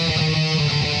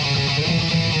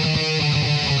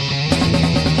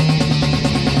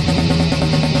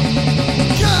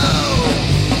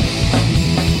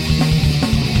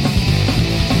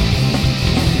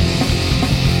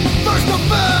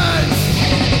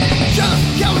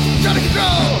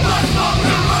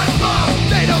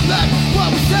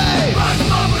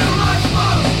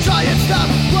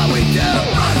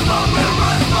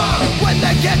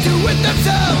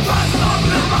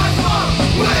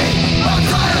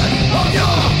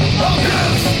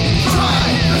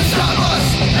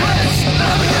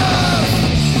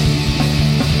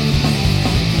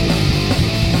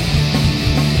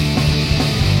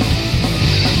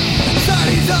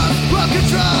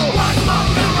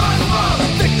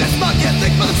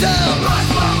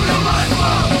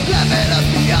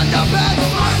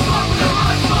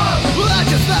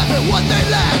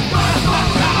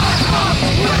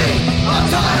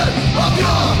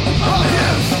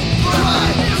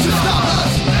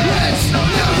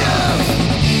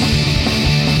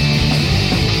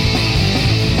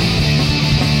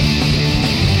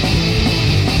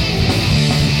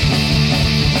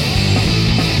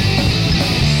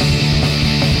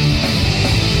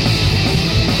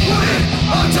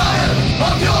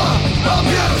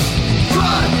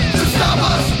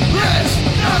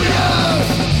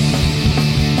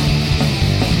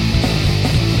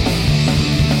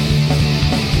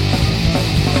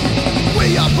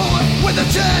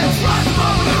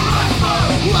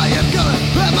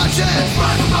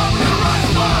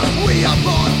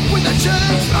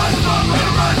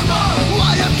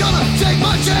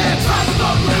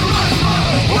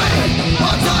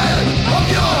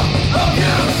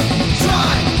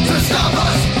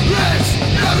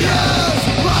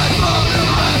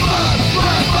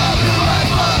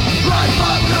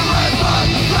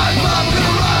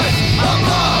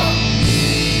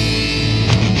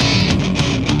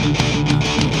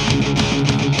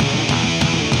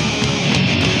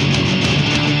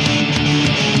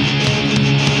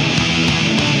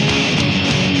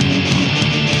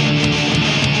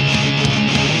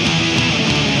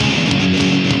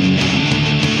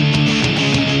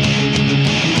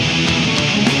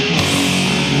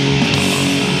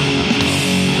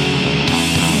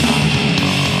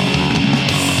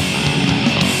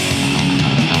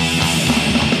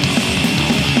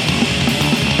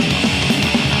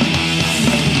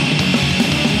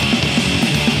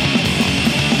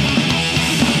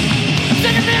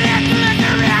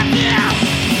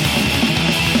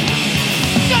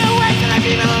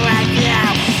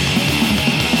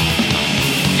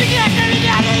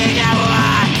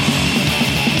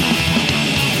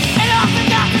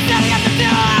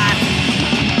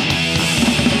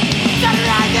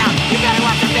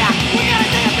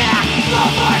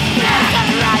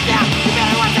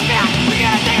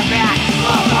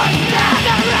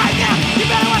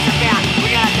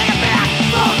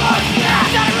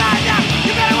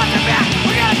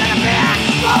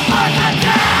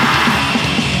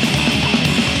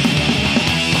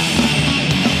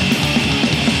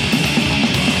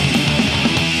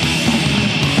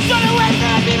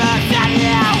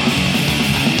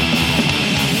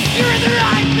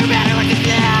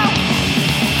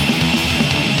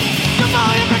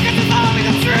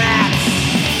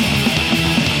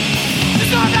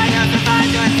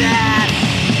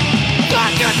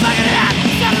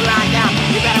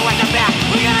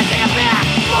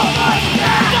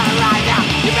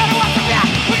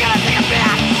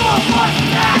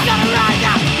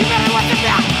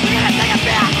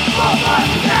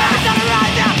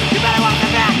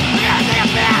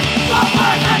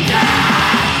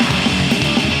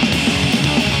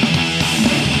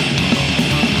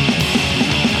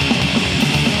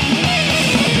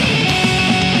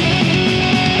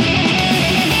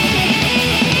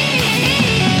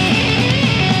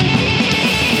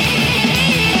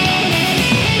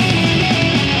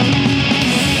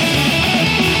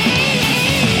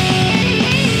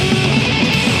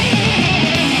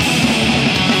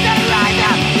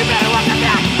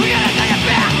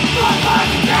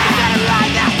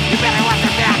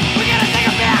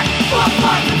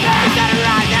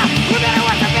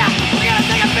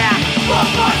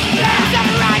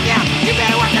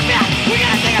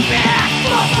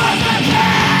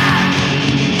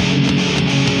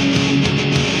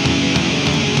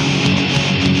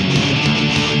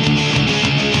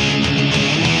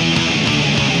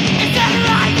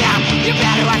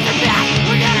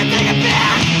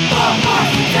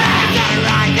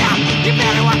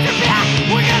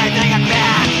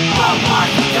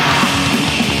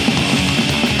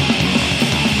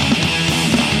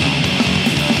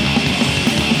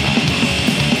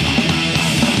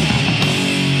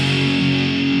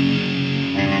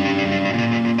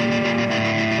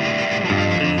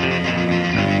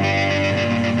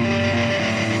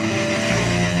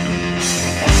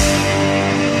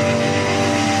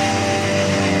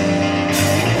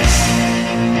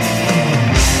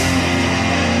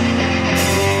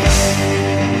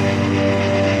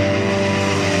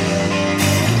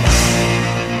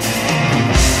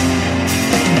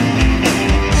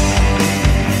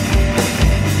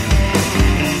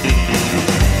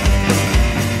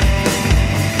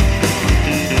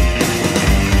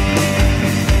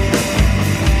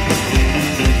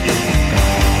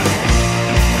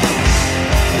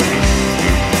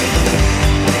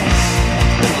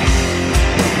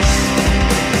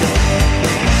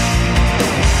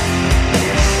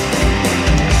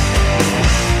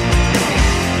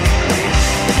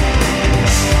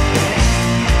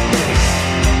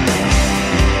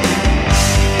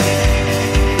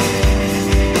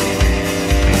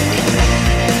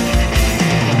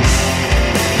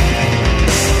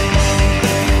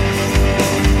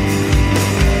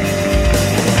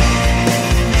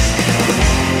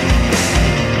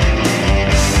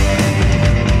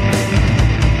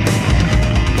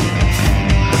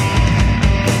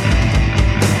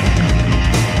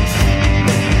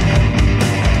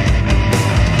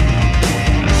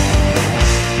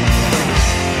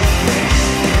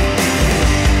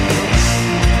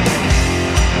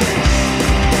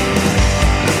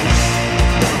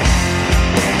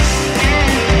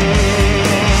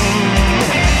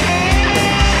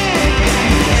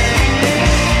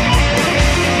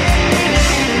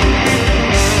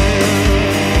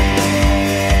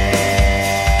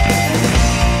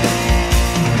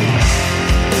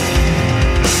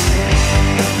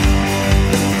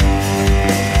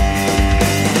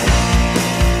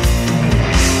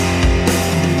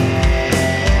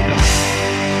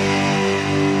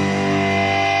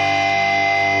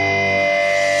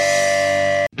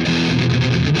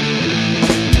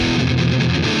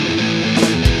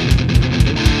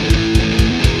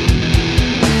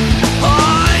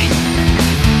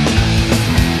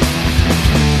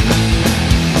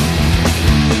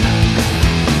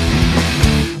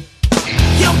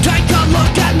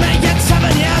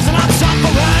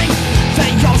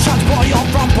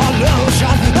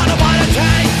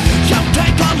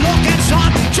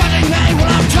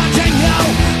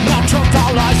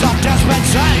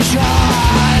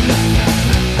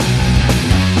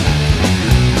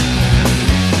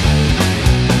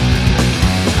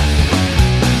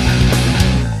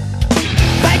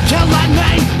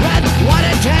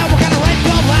 tell we're gonna rape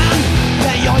your land.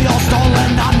 That you're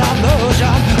stolen on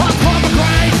illusion. I'll pour the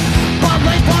grain, but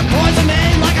leave one poison me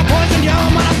like I poisoned you.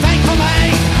 But I think for me,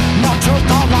 no truth,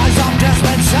 no lies of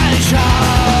dispensation.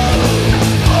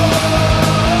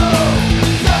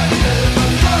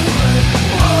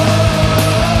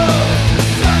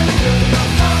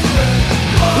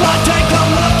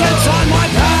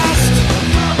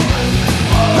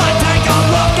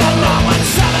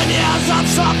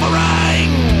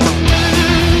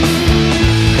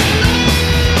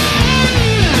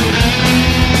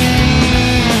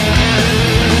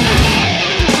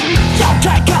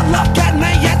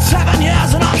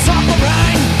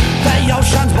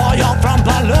 Oceans boil from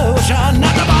pollution.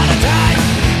 Never by the day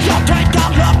you'll take a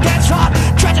look and start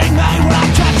treating me without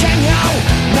touching you.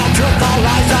 No truth or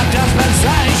lies of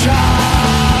dispensation.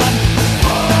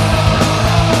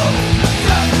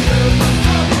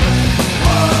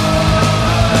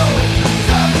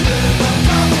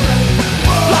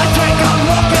 I take a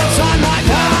look inside my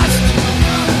past.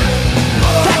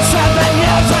 That's 7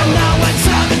 years and now it's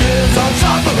 7 years of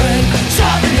suffering.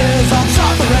 7 years of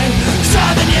suffering.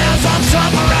 7 years of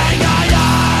suffering,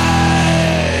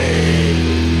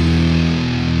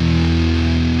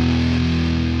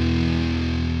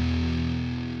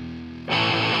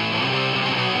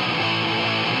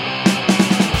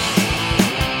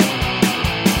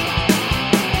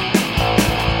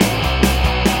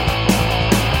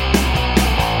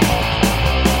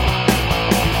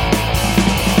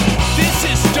 This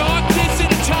is dark, this is a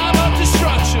time of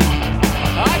destruction.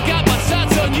 I got my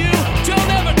sights on you, don't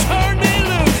ever turn me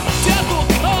loose. Death will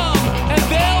come, and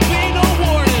there'll be no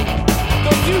warning.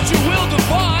 The future will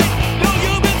divide, no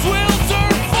humans will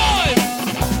survive.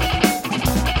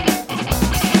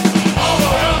 All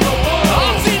around the world,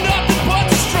 I see nothing but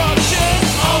destruction.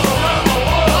 All around the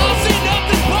world, I see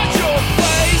nothing but your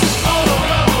face. All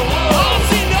around the world, I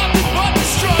see nothing but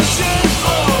destruction.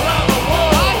 All around the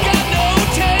world, I got no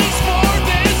taste for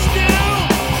this new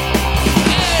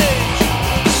age.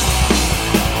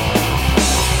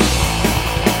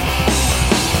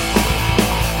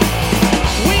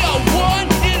 We are one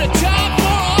in a time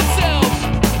for ourselves.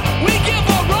 We give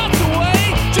our rights away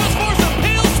just for some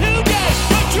pills today.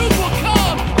 The truth will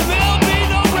come and there'll be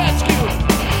no rescue.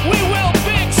 We will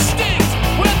be extinct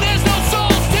when there's no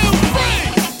souls to free.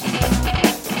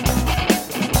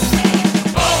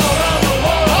 All around the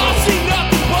world, I see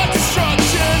nothing but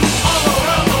destruction. All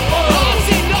around the world, I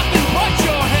see nothing but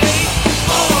your hate.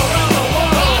 All around the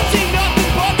world, I see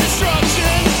nothing but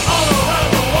destruction. All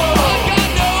around the world, I got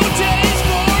no taste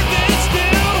for this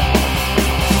new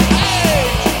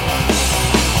age.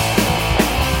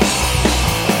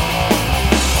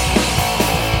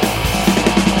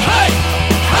 Hey,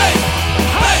 hey,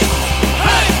 hey,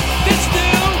 hey, this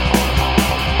new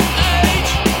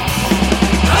age.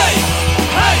 Hey,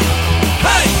 hey,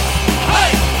 hey,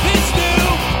 hey, this new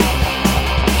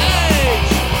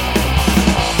age.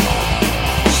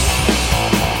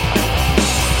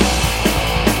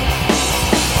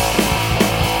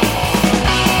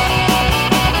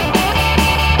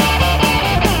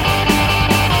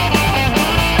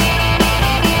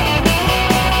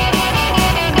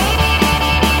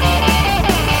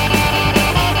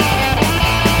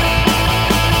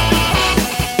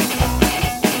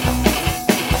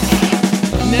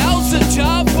 Now's the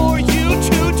time for you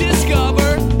to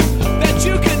discover that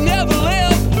you can never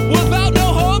live without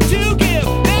no hope to give.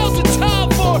 Now's the time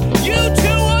for you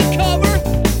to uncover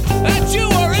that you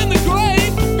are in the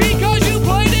grave because you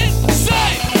played it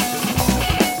safe.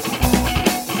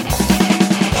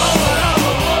 All around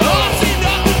the world, I see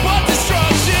nothing but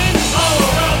destruction. All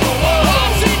around the world, I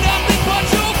see nothing but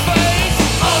your face.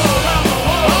 All around the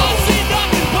world, I see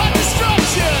nothing but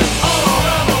destruction. All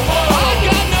around the world, I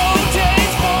got no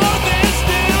taste for this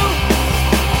new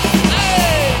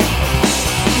age.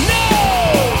 No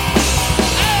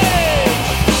age.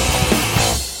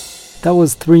 That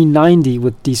was 390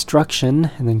 with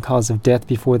Destruction, and then Cause of Death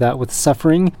before that with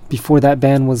Suffering. Before that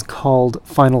band was called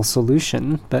Final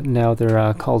Solution, but now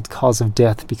they're called Cause of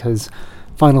Death because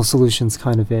Final Solution's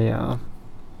kind of a,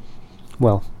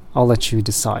 well, I'll let you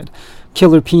decide.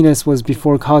 Killer Penis was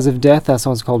before Cause of Death. That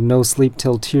song's called No Sleep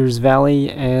Till Tears Valley,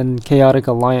 and Chaotic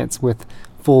Alliance with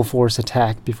Full Force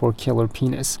Attack before Killer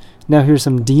Penis. Now here's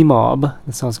some D-Mob.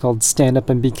 The song's called Stand Up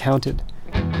and Be Counted.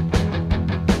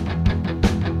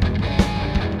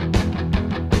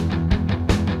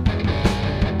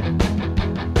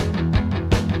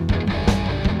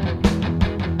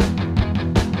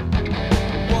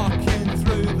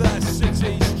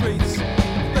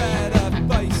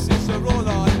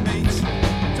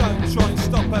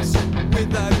 Stop us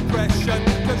with aggression,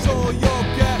 'cause all you'll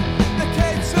get, the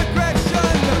kids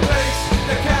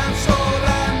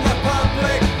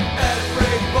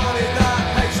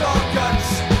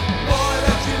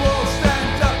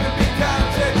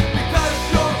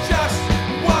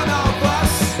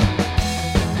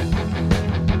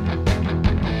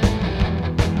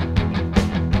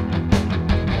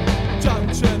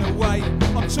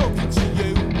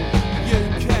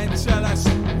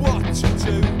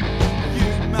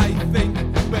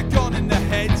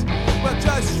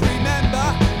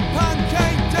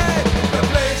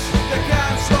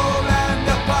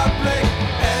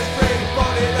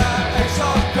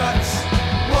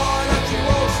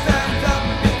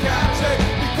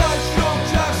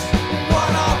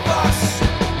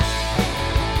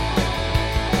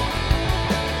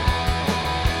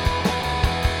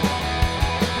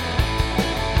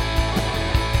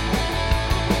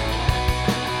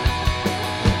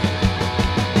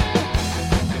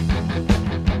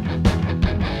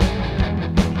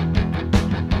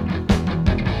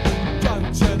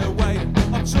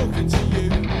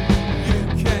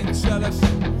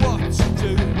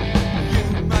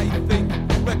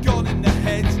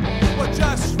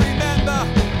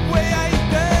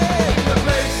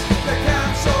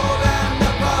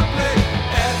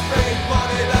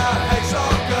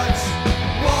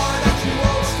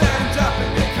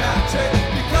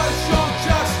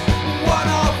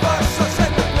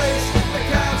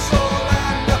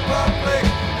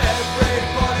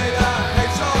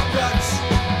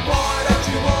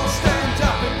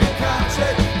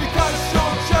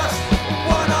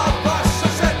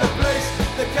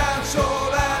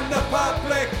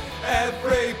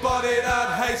Everybody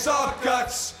that hates our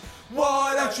guts,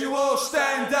 why don't you all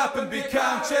stand up and be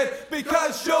counted?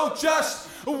 Because you're just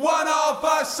one of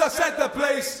us. I said the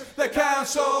police, the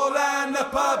council and the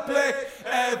public.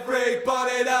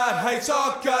 Everybody that hates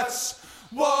our guts,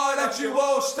 why don't you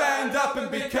all stand up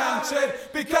and be counted?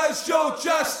 Because you're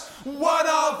just one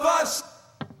of us.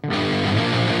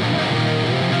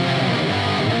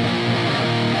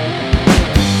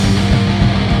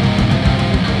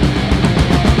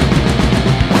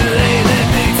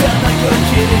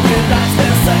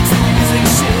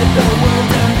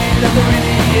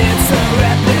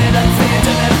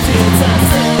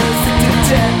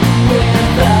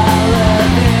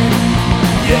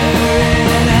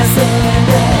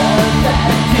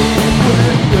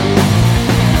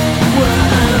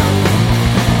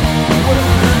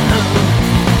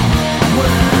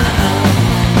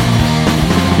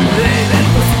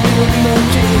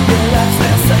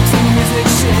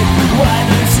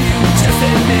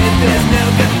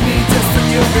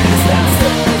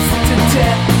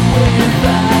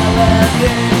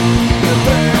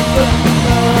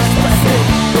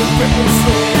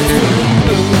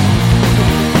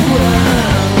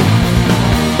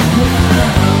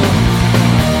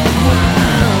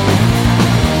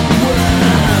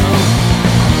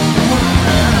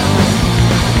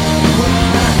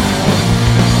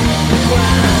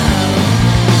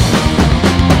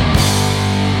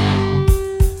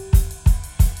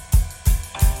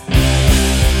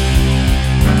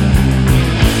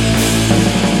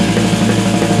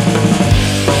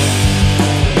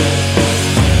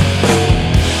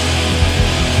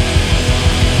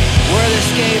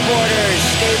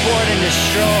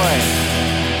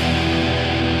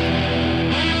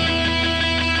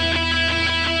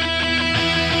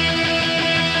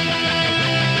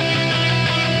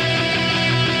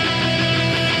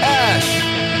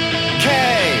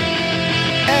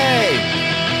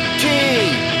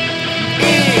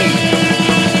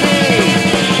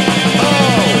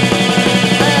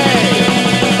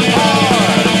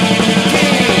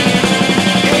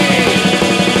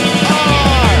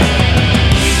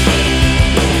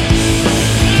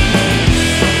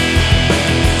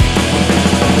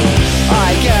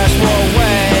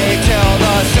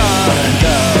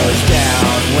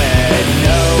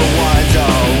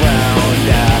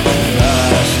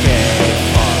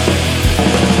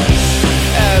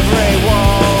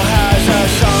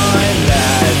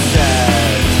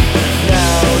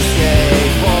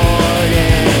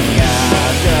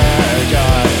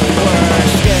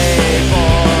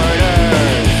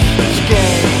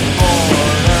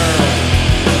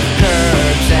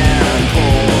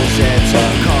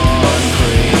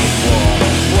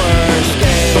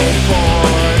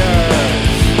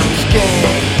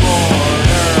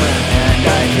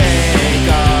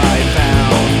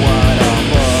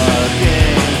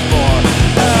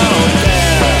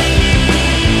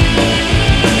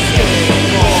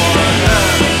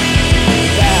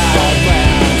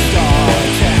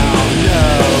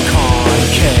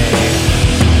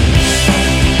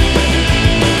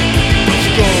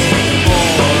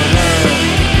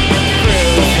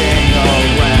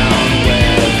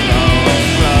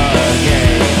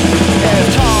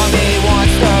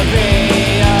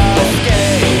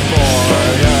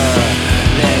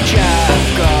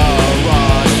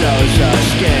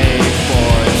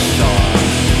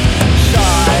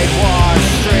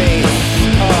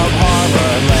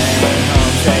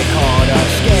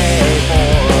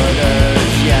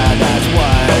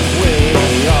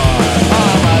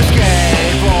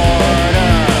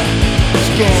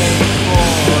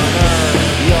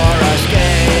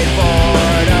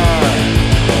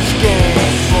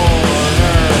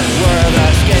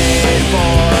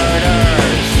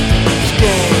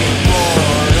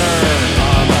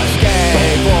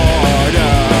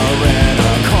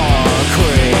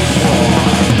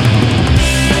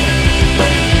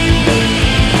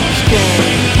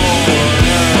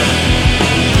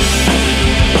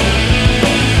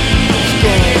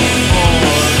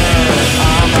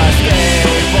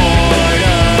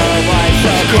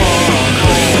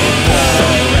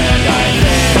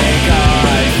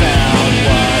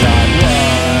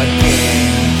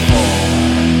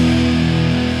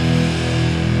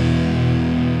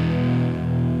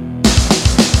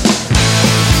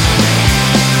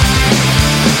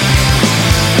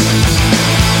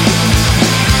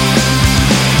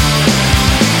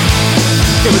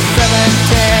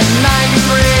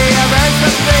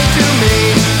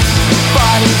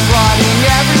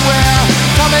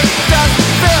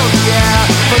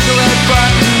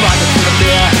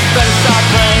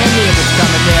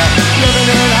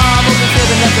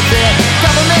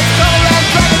 Government's trouble and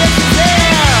dragging us to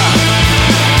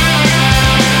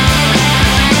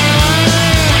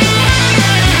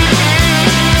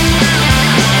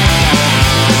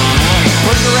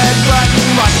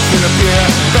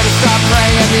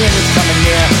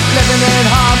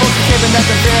living at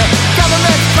the fear.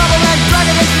 Government trouble and drug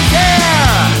addiction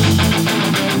care.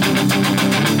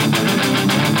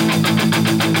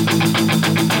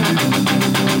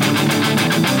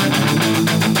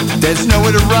 There's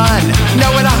nowhere to run,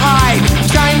 nowhere to hide.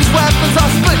 Chinese weapons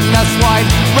are splitting us wide.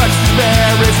 Russia's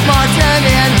fair is marching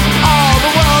in. All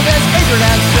the world is hatred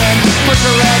and sin. Push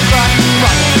a red button,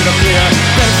 rockets should appear.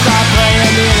 Better stop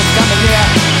playing, the end is coming near.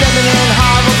 Living in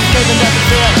horrible, escaping death and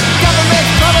fear. Government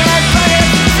trouble and drug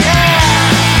addiction care.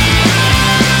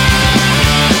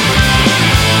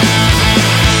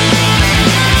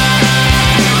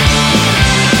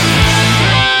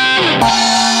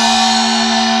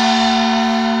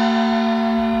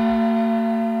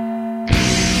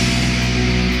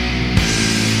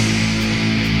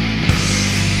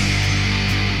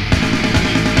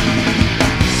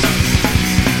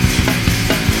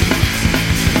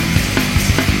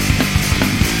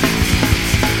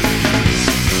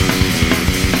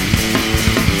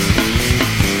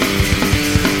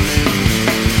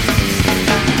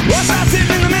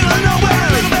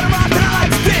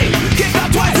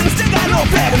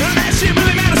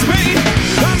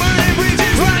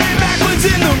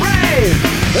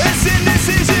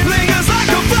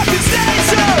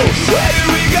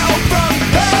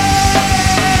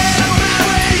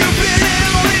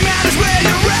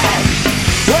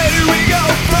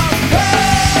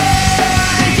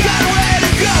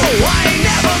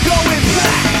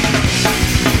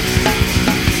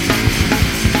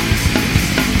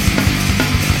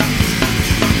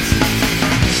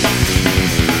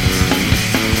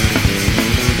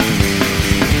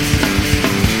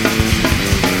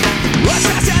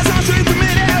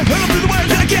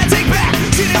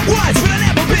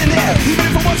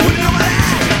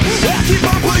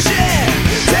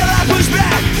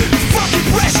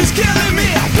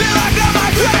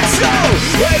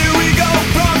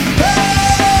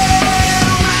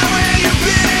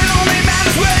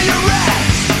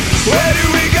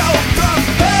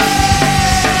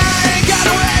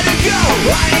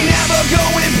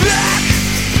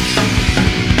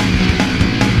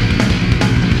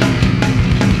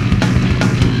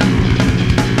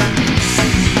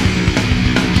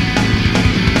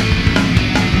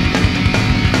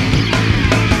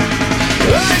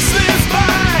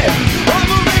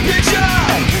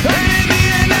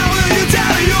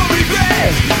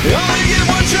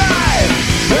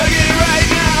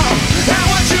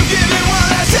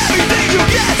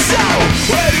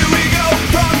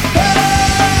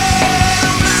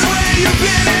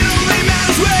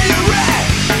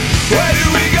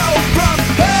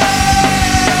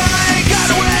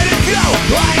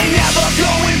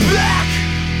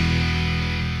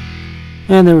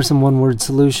 And there was some one-word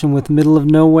solution with Middle of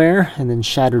Nowhere, and then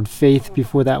Shattered Faith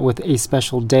before that with A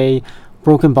Special Day,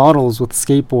 Broken Bottles with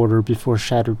Skateboarder before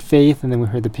Shattered Faith, and then we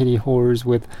heard the Pity Horrors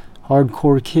with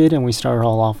Hardcore Kid, and we started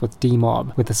all off with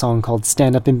D-Mob with a song called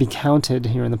Stand Up and Be Counted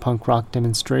here in the punk rock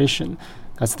demonstration.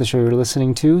 That's the show you're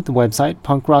listening to, the website,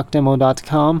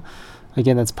 punkrockdemo.com.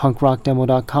 Again, that's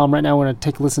punkrockdemo.com. Right now we're going to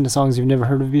take a listen to songs you've never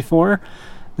heard of before.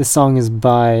 This song is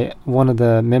by one of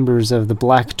the members of the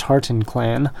Black Tartan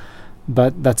Clan,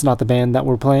 but that's not the band that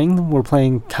we're playing. We're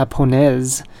playing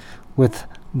Caponez with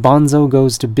Bonzo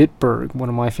Goes to Bitburg, one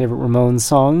of my favorite Ramones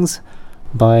songs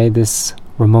by this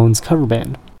Ramones cover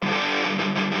band.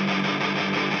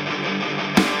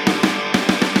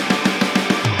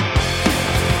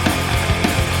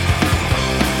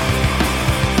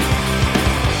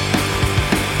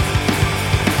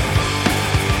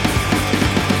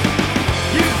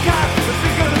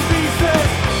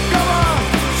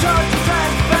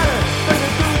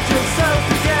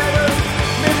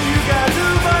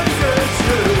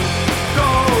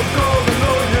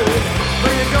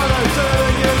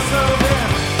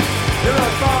 You're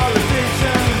a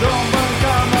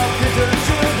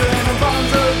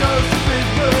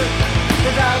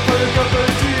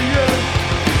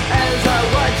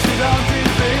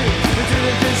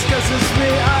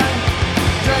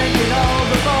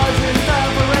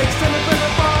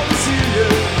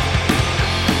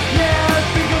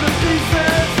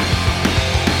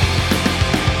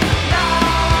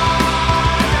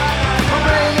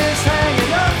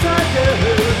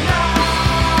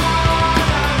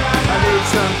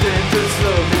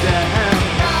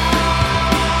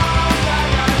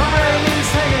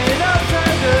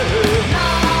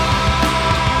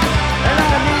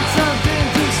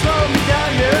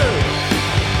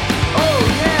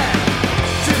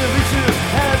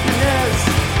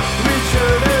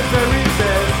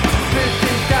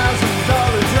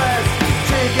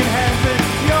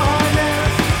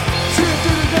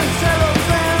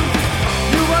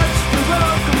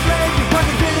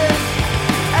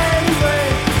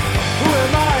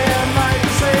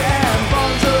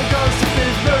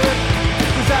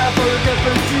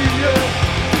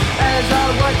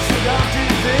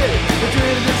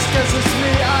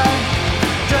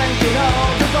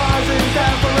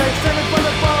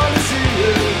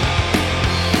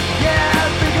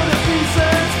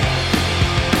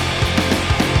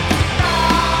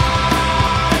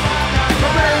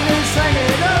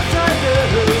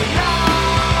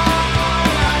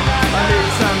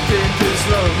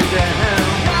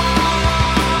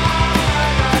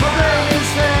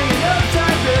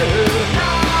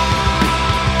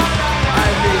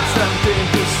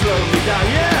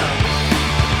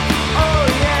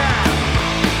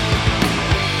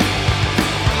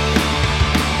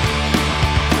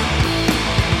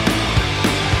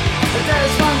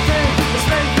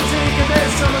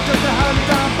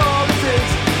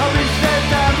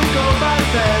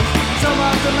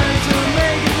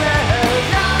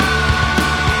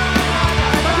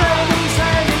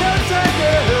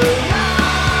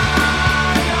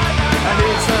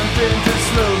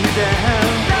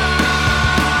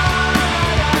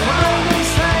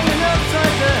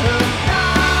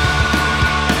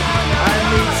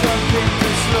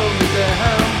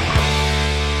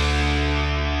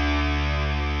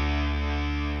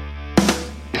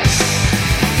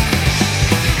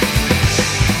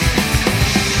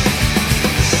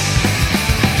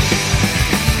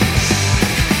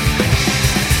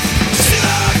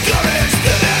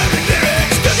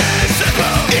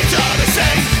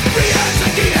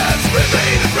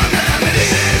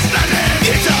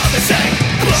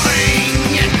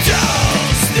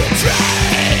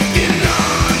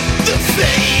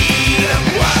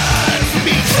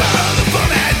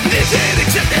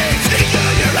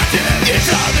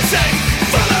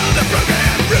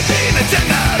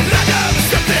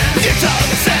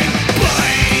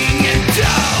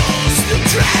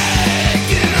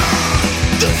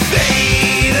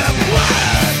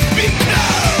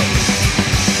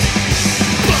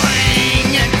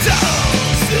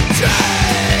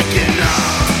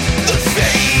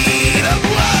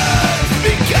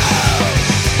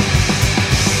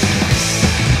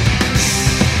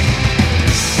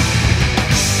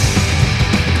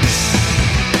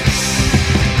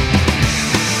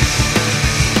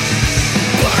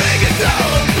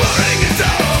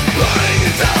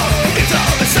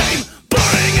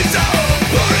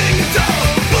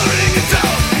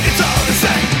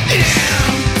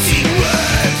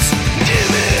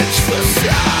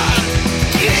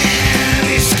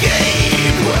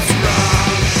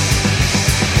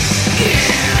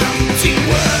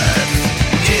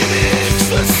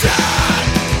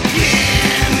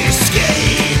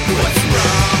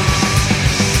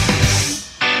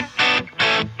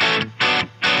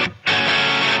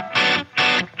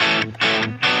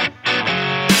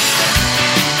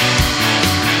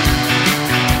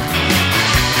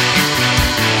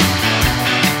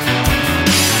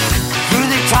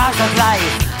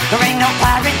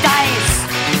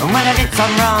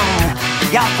I'm wrong,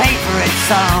 you'll pay for it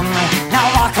some. Now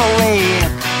walk away,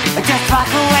 just walk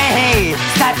away.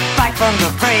 Step back from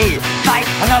the fray, fight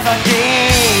another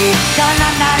day. Gonna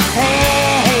not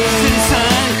pay.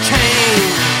 Citizen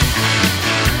Kane.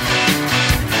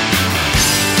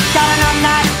 Gonna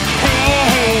not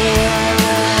pay.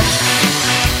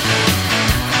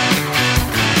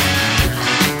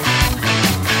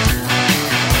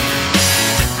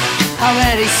 How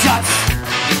many shots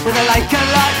would I like a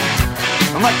lot?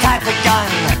 And what type of gun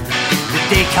did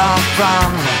they come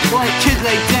from? Why a kid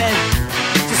lay dead,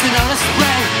 just another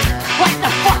spread. What the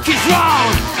fuck is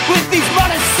wrong with these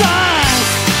modern sons?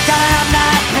 I'm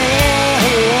not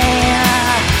paying.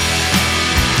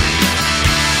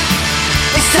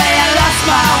 They say I lost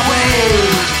my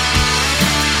way,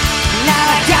 now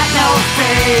I got no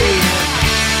faith.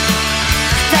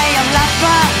 Say I lost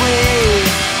my way,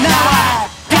 now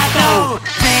I got no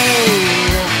faith.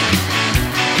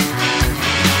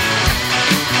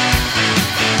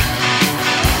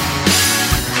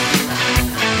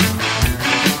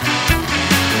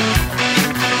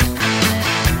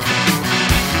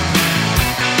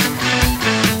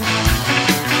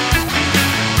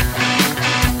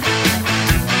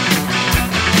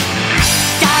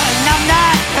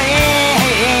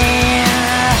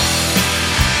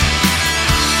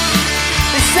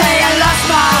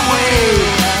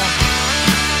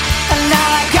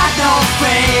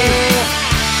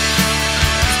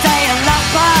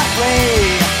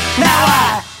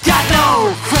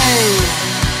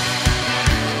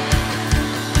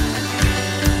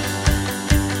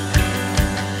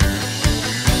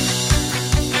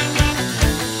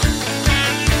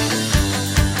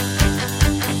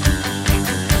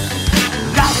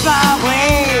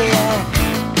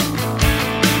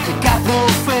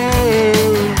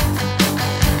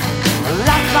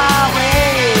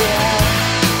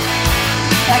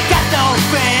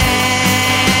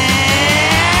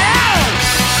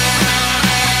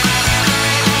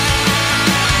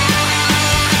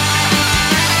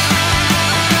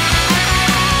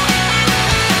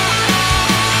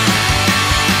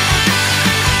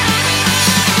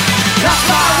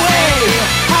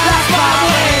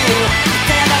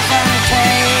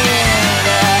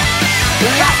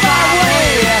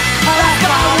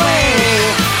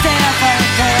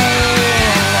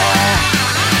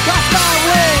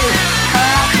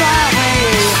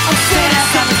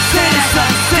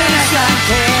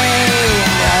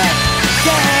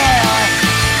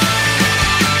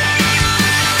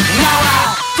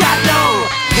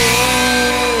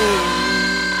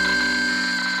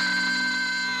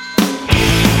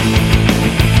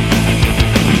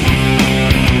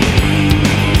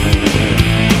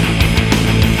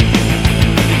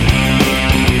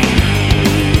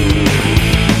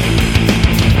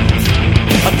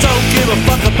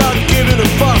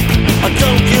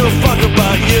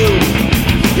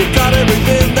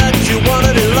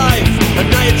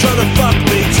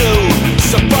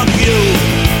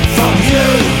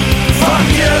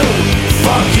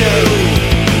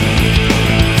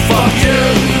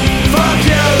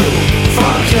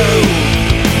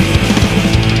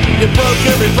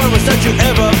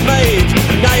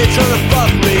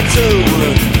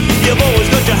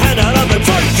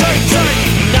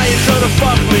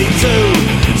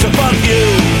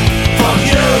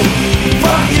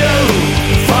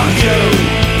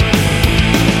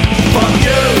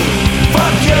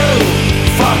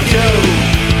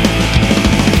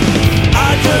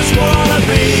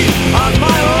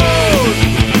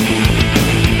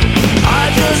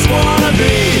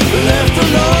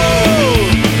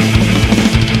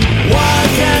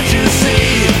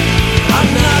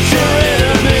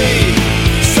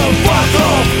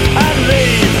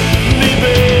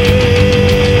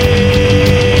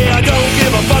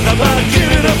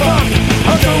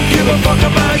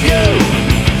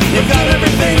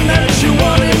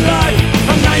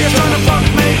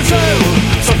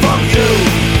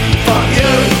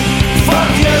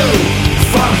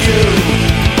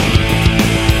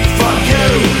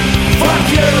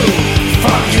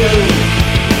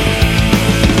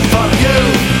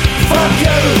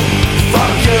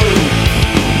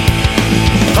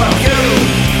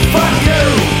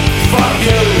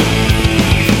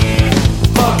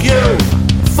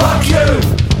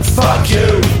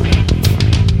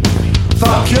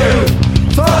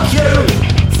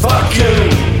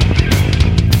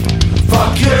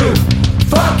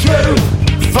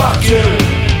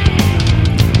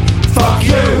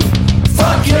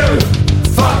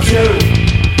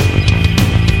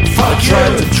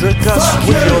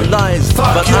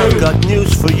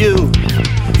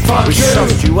 We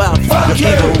sussed you out,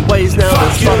 your evil ways, now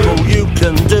there's fuck all you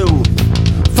can do.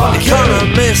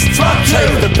 fist. Fuck Take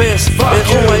you. the piss. Fuck It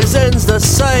you. always ends the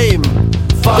same.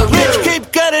 Fuck The rich you.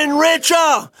 keep getting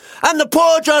richer, and the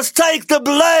poor just take the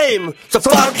blame. So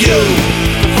Fuck you.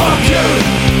 Fuck you.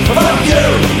 Fuck you.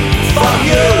 Fuck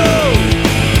you.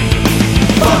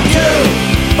 Fuck you.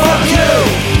 Fuck you.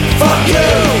 Fuck you. Fuck you.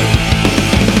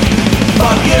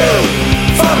 Fuck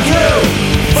you.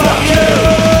 Fuck you.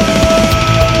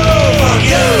 Fuck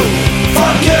you.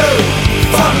 Fuck you. Fuck you.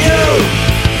 Fuck you.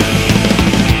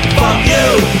 Fuck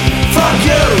you. Fuck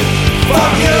you.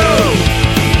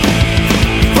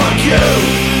 Fuck you.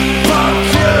 Fuck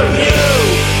you.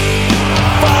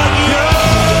 Fuck you.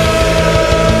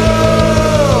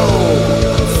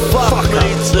 fuck me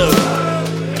too.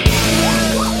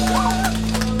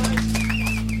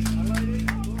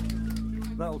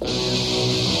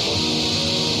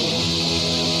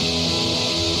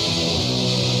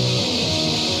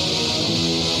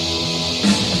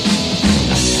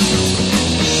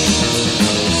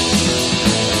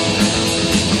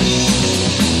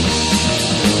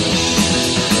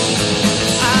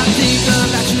 I think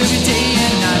about you every day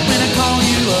and night. When I call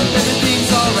you up,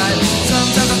 everything's alright.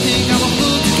 Sometimes I think I'm a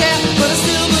fool to care, but I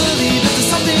still believe that there's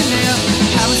something there.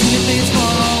 Haven't seen your face for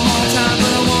a long, long time,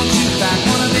 but I want you back,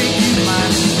 wanna make you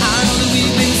mine. I know that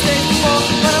we've been mistakes before,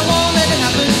 but I won't let it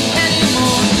happen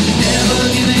anymore. Never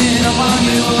giving up on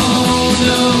you, oh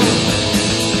no.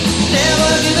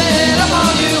 Never giving up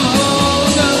on you, oh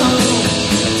no.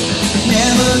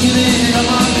 Never giving up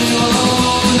on you,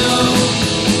 oh no.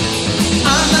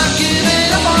 I'm not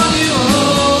giving up on you,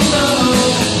 oh no.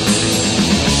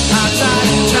 I tried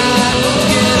and tried to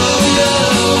get over you,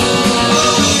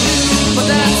 but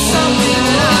that's something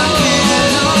that I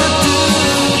cannot do.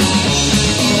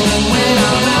 Even when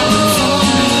I'm out with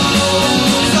someone new,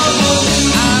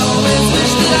 I always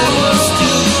wish that I was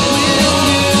still with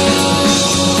you.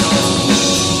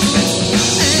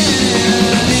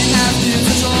 And it has been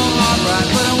such a long, hard ride,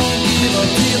 but I won't give up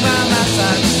till you're by my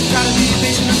side. Try to be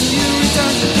patient until you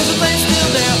return, 'cause the flame's still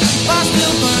there, fire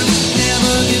still burns.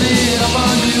 Never giving up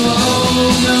on you, oh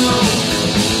no.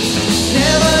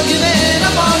 Never giving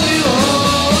up on you,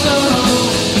 oh no.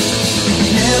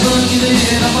 Never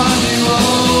giving up on you,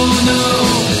 oh no.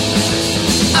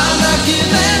 I'm not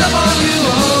giving up on you,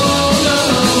 oh no.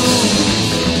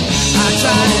 I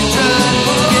tried and tried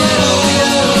to get over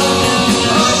you,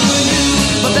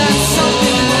 but that's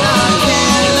something that I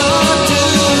cannot do.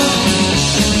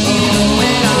 Even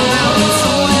when I'm out with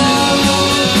someone new,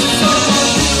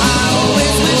 I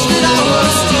always wish that I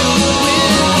was still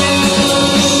with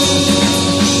you.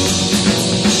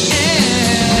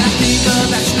 And I think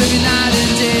about you every night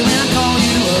and day. When I call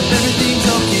you up, everything's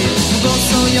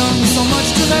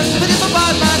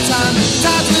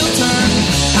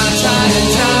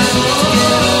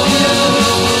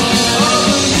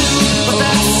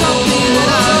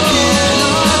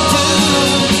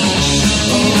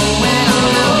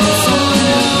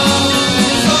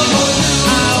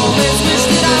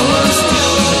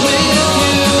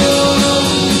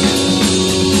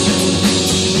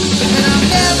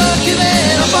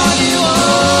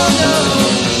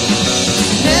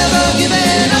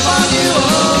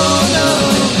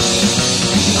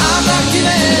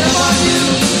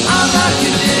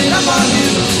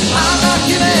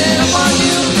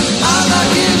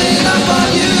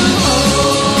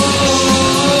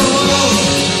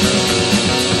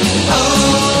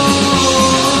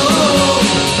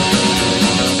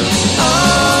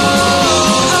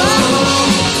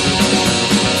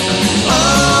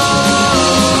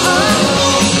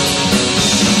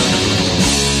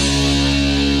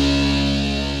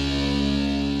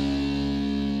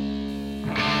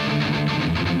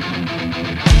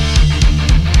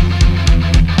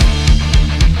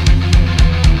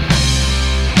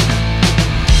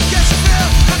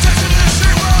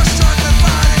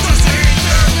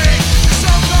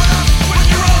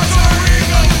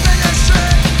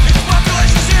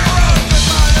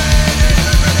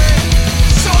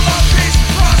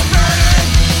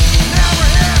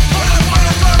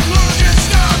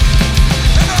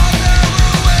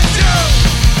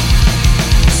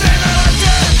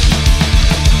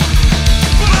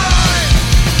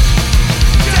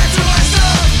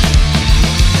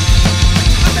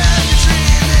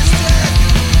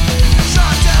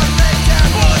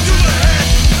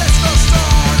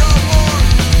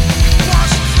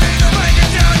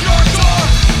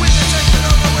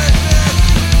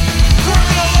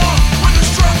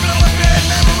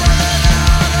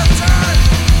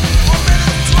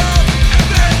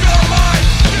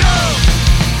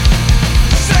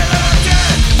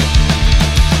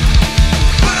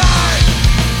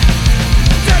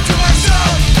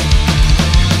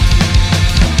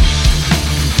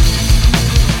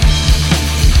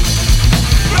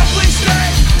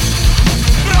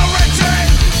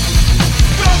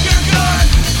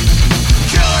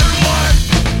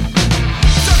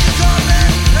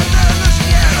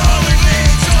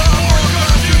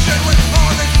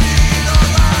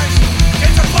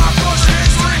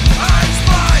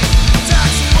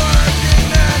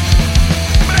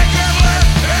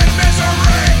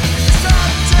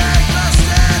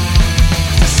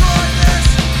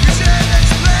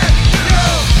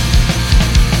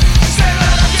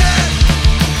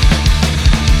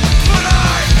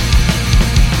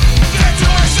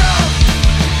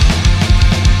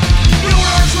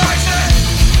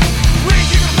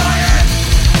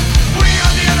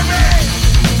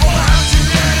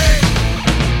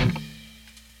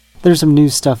There's some new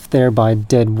stuff there by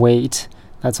Dead Weight.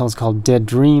 That song's called Dead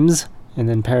Dreams. And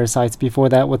then Parasites before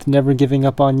that with Never Giving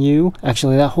Up on You.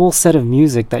 Actually, that whole set of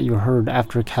music that you heard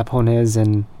after Capones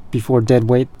and before Dead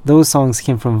Weight, those songs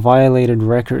came from Violated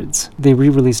Records. They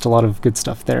re-released a lot of good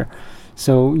stuff there.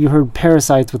 So you heard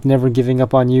Parasites with Never Giving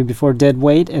Up on You before Dead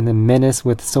Weight, and then Menace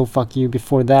with So Fuck You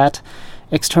before that.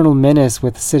 External Menace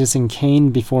with Citizen Kane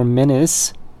before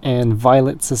Menace, and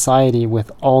Violet Society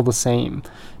with All the Same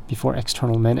before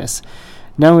External Menace.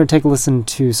 Now we're going to take a listen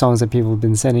to songs that people have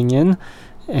been sending in,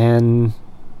 and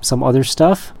some other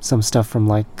stuff. Some stuff from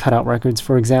like Cutout Records,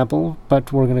 for example.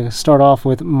 But we're going to start off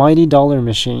with Mighty Dollar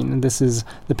Machine. This is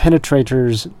the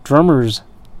Penetrators' drummer's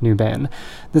new band.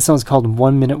 This song's called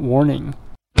 1 Minute Warning.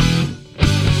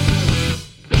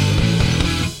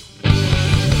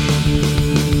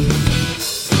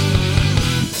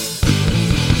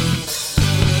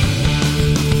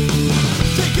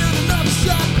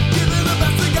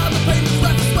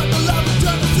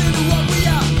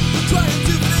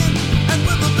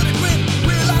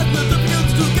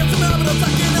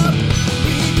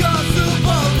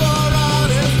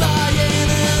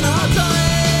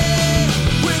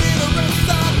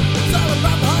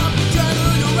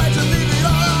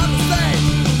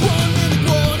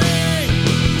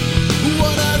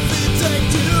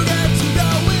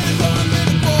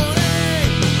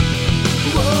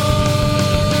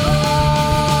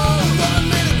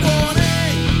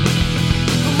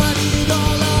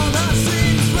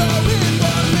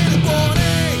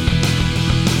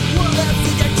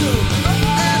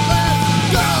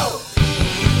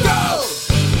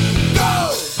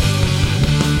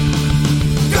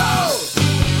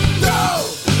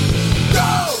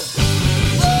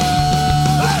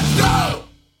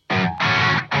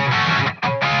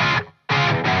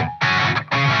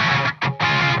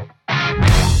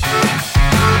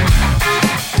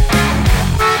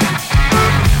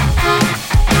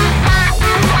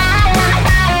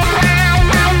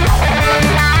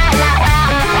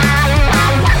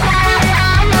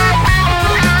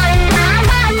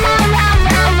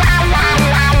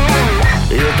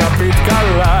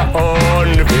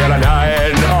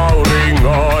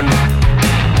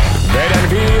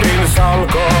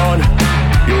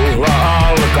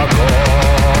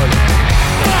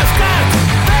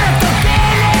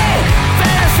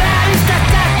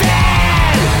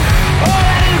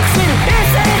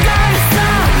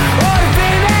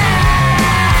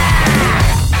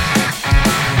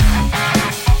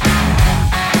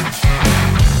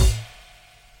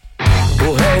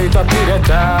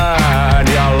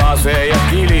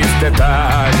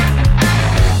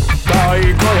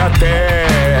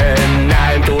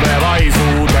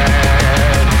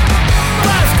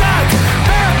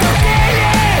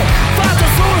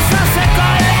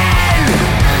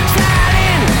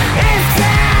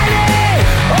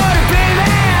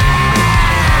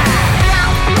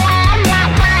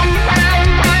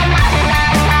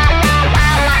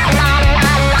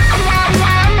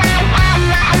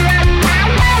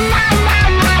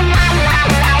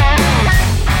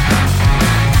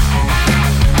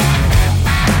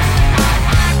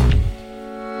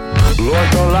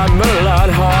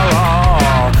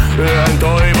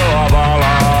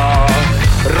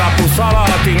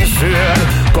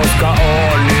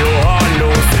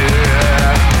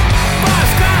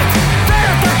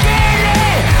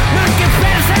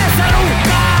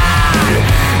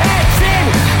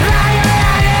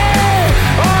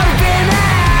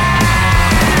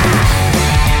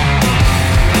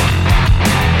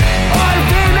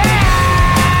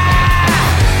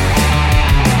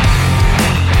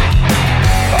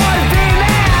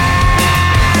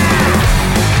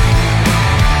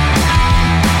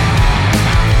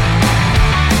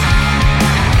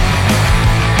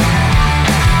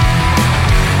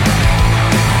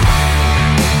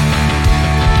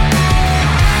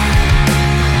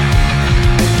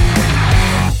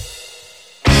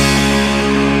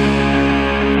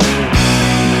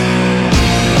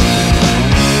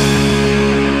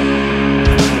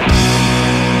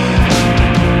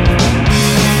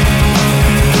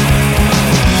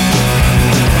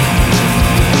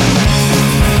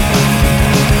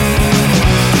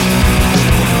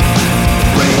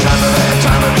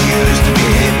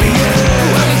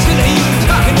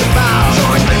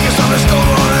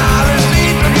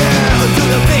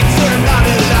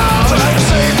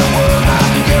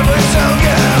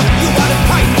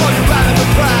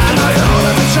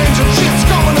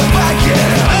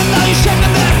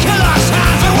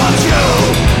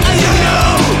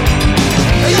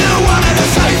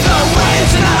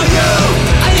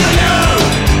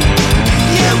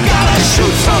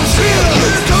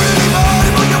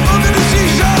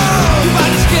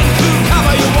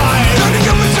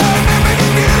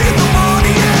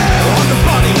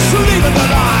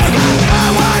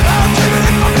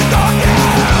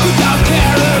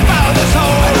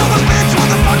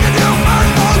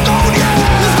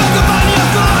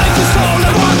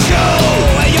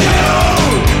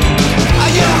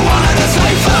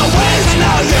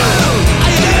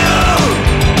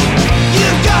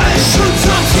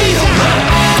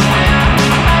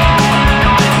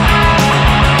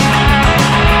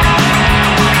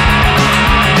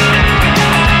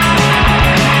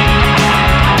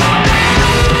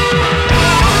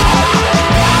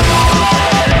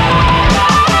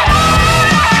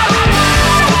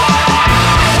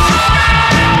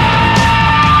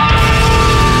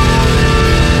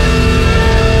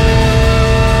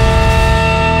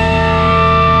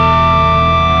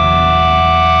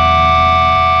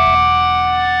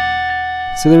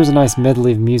 So there was a nice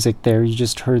medley of music there. You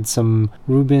just heard some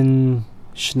Ruben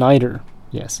Schneider.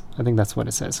 Yes, I think that's what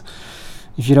it says.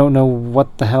 If you don't know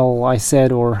what the hell I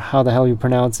said or how the hell you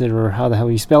pronounce it or how the hell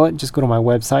you spell it, just go to my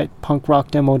website,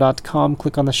 punkrockdemo.com,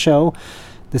 click on the show.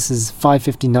 This is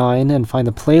 559 and find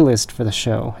the playlist for the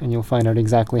show, and you'll find out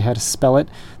exactly how to spell it.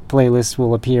 The playlist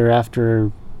will appear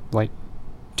after like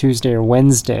Tuesday or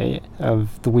Wednesday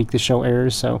of the week the show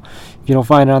airs, so if you don't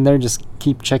find it on there, just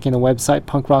keep checking the website,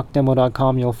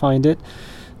 punkrockdemo.com, you'll find it.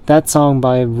 That song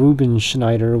by Ruben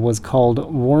Schneider was called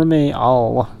Warme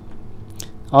Al.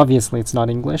 Obviously, it's not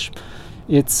English.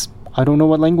 I don't know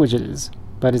what language it is,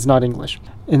 but it's not English.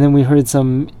 And then we heard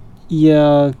some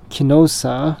Ia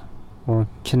Kinosa, or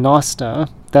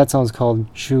Kinosta. That song's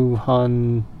called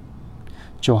Johannes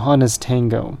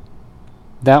Tango.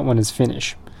 That one is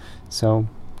Finnish, so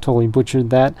totally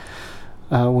butchered that.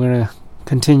 We're going to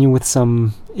continue with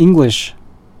some English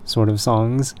sort of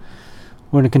songs.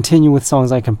 We're going to continue with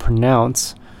songs I can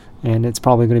pronounce, and it's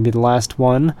probably going to be the last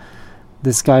one.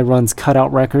 This guy runs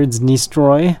Cutout Records,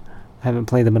 Nistroy. I haven't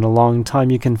played them in a long time.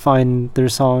 You can find their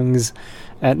songs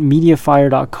at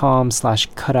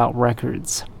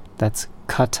mediafire.com/cutoutrecords. That's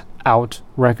Cutout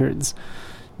Records.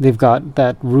 They've got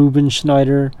that Ruben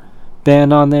Schneider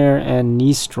band on there and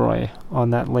Nistroy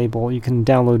on that label. You can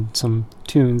download some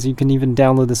tunes. You can even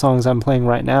download the songs I'm playing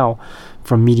right now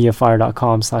from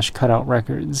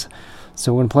mediafire.com/cutoutrecords.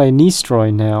 So we're going to play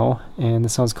Nistroy now, and the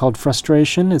song's called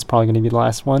Frustration. It's probably going to be the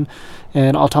last one.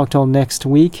 And I'll talk to you all next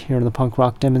week here in the punk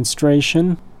rock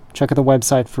demonstration. Check out the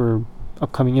website for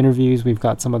upcoming interviews. We've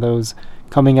got some of those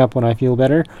coming up when I feel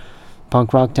better.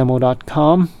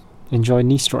 punkrockdemo.com. Enjoy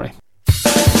Nistroy.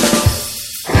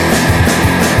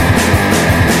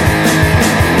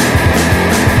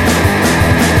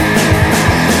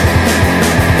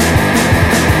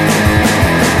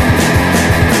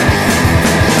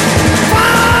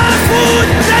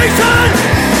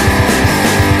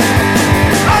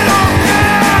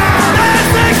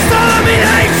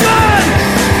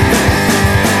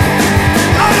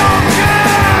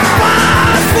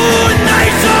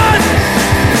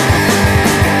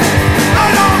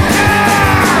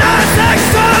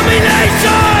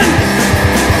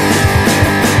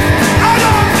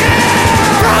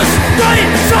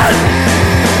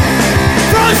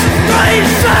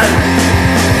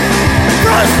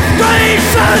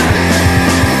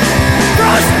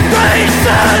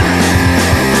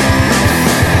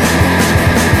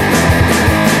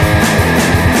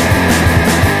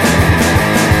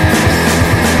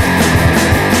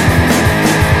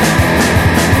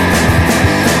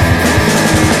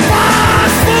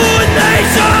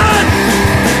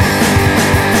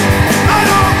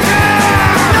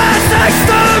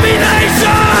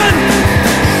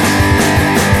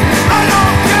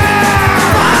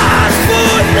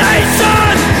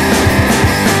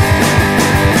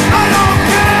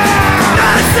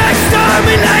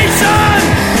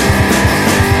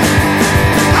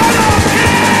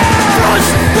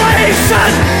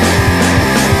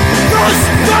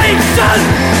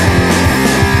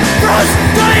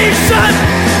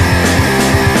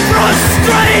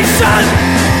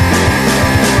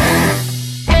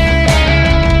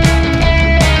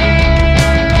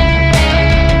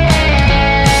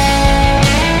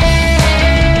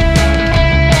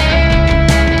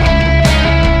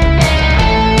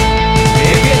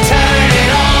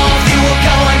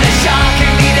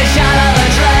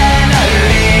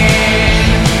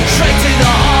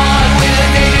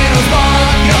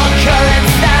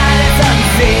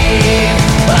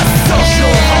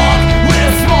 Social hawk with a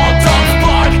small dog's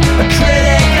bark, a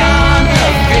critic.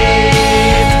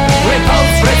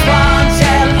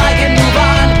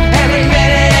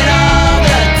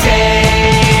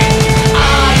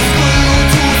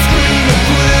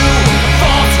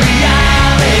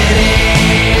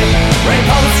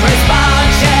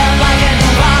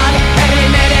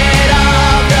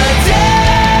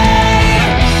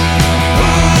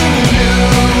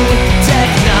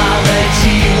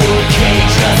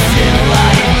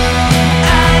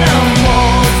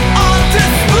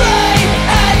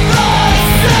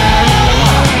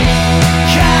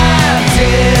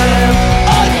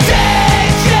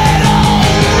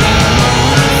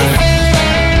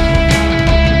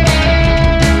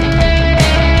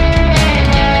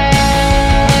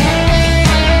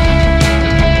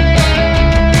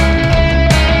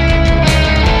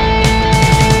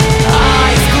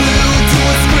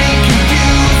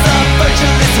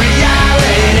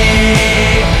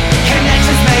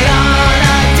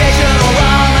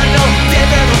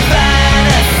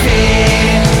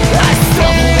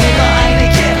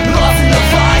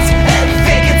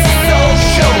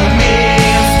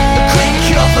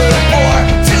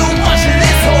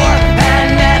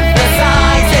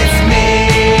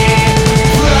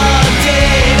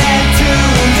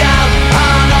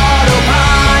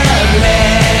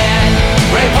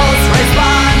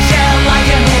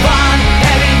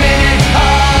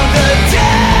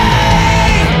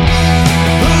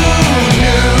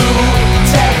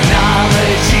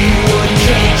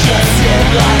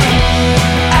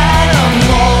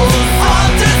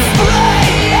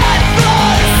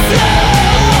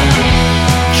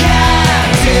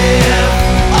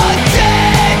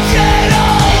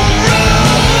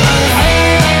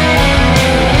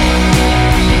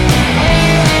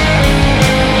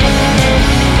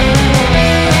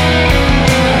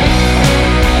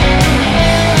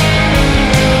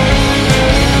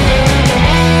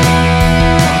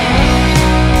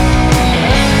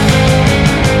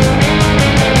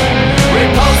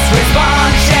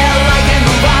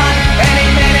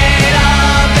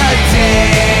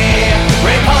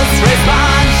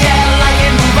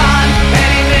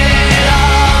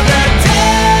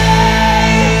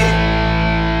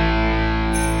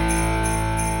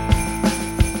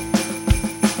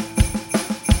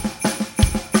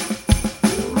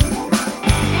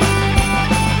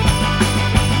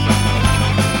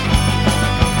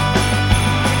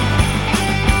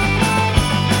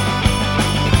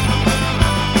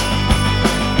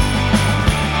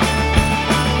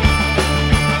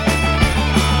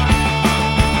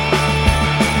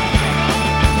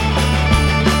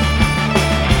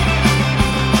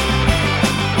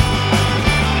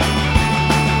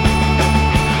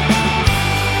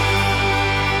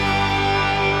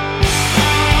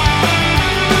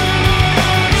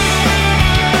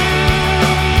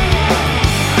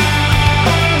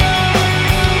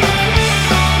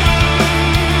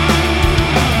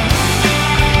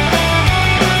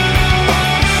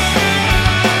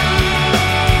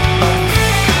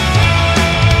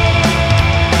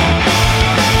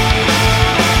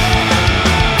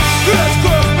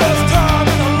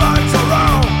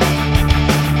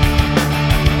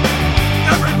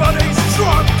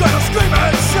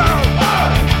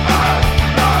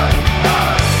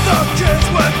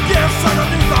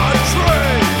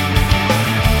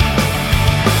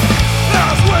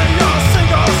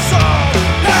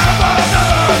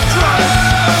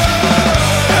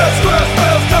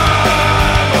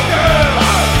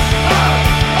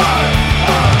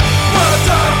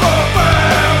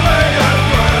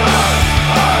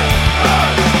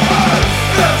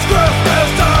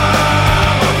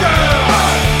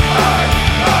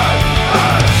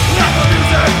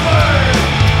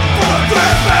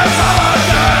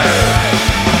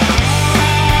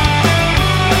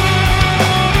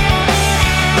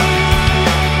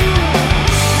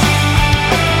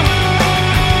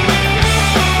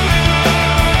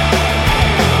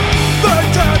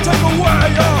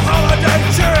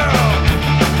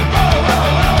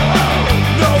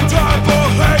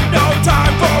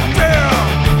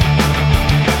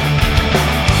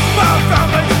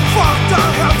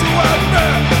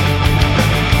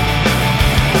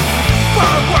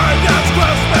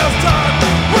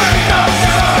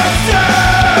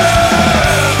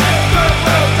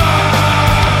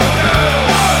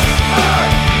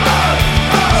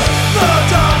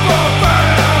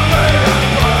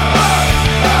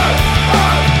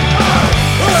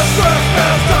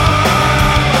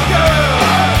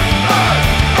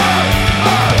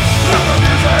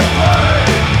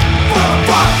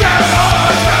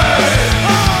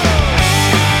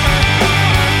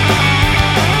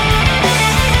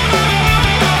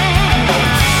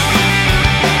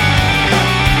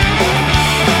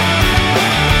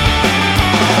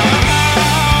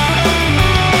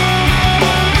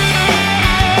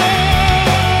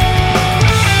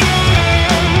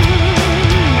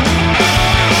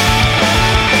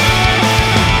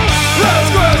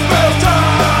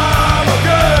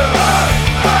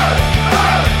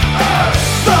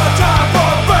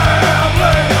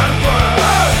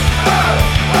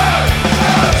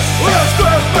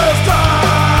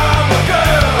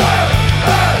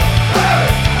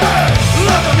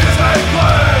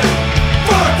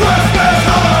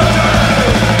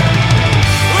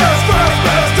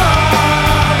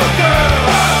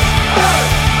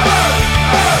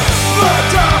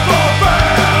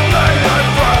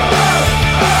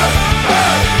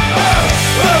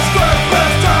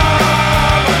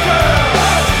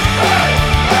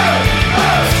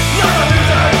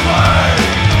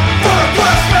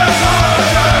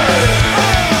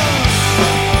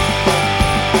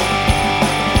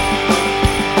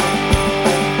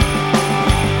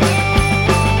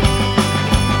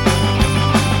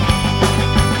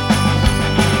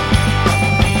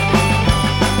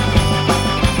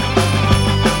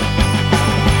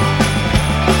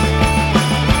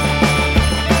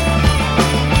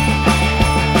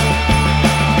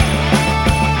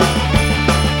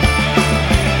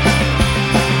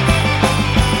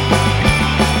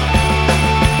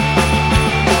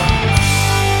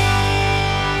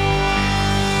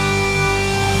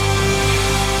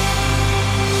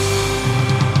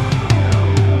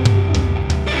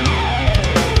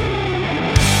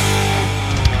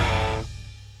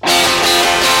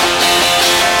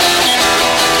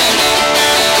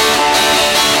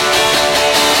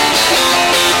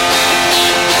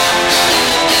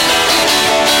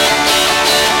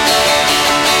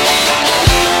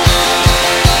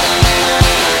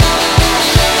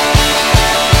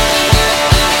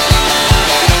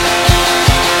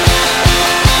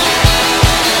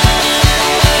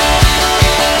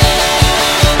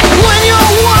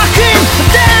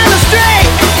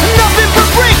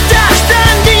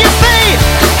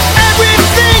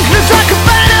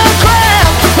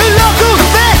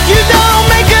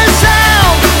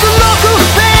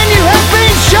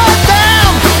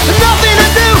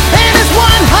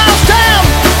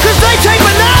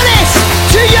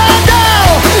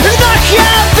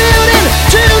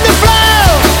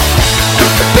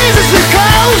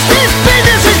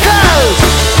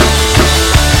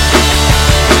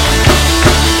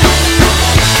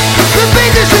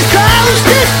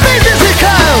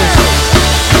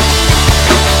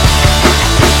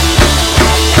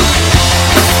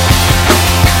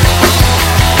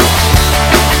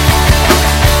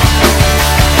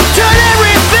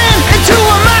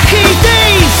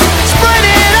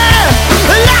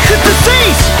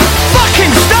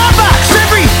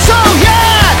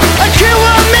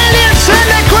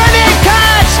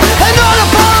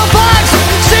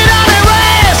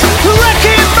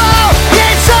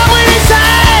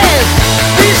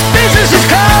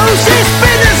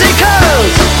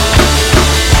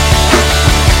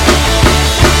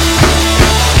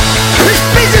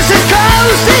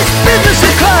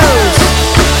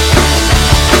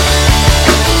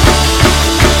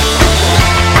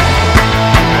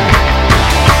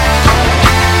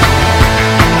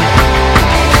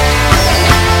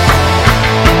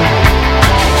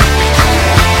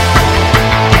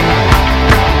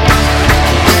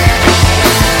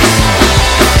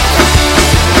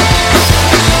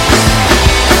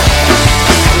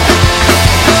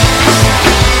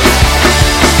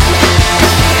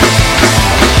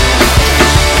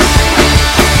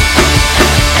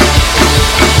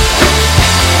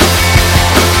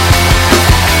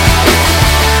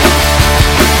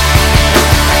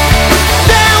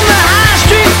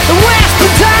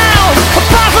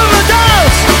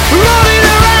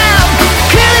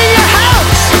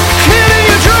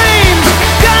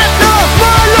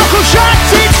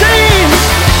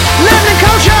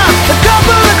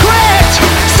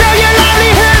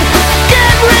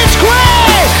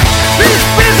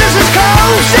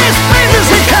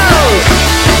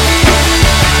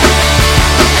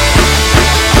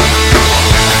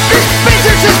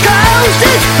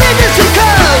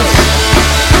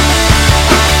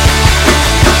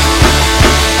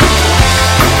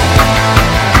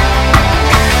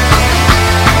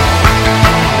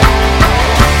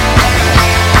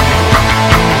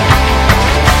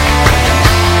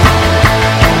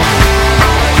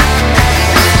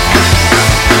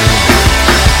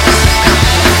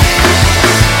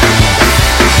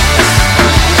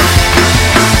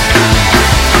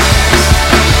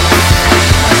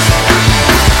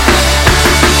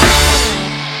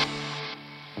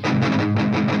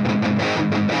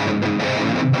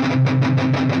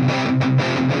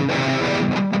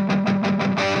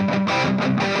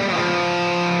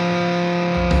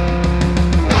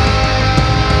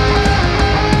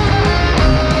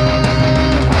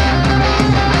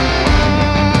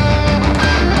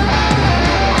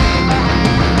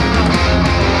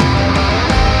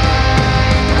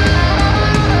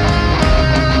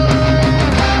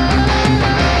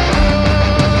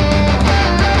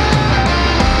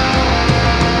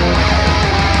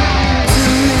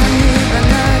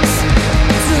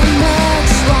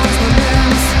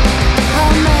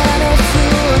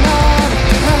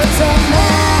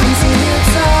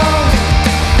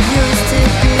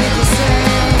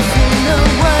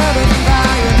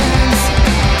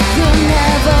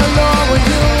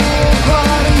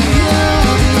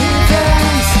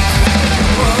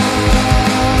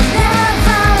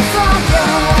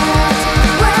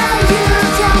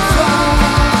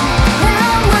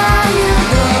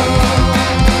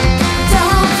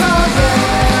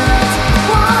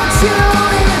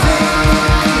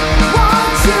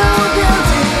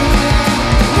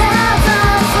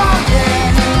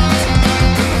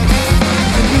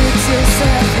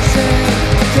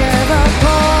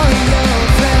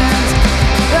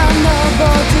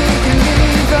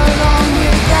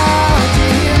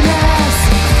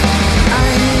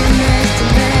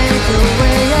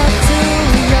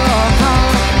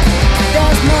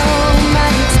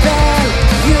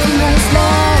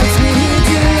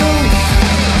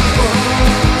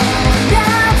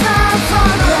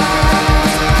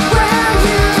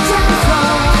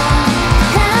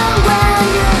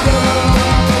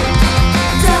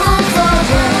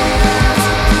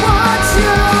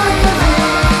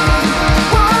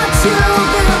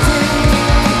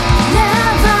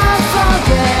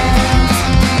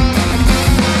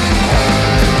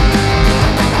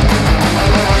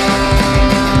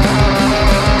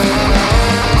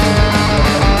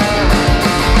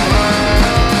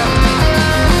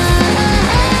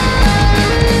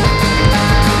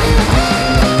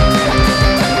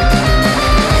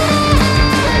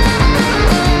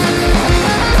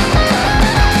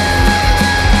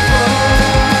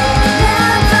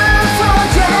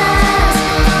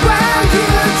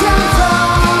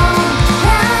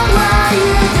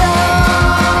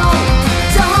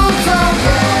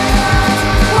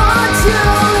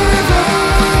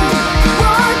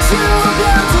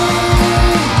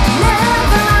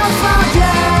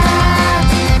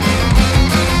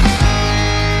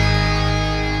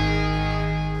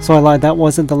 So I lied, that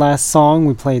wasn't the last song.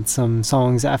 We played some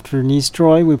songs after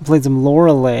Nistroy. We played some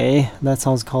Lorelei. That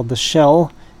song's called The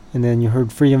Shell. And then you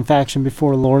heard Freedom Faction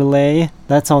before Lorelei.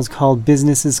 That song's called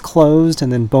Business is Closed.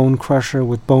 And then Bone Crusher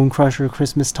with Bone Crusher,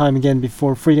 Christmas Time Again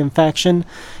before Freedom Faction.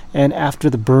 And After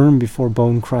the Burn before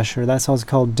Bone Crusher. That song's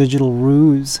called Digital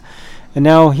Ruse. And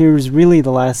now here's really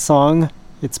the last song.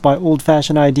 It's by Old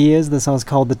Fashioned Ideas. The song's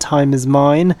called The Time Is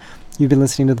Mine. You've been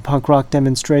listening to the Punk Rock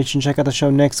Demonstration. Check out the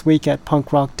show next week at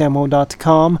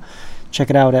punkrockdemo.com. Check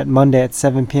it out at Monday at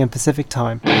 7 p.m. Pacific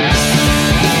Time. Oh,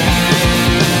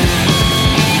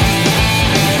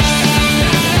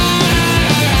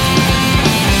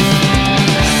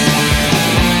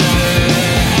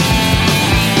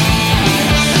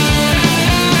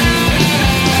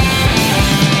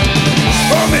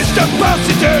 Mr.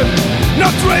 Positive,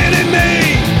 not really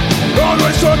me.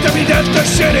 Always thought to be dealt a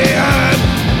shitty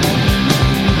hand.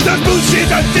 There's bullshit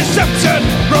and deception,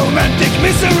 romantic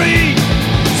misery.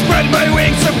 Spread my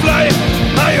wings and fly,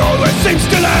 I always seems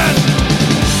to land.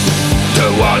 To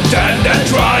want and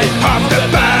try, half the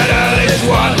battle is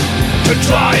won. To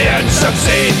try and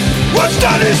succeed, what's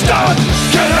done is done.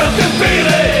 Can't help the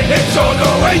feeling, it's all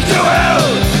going to hell.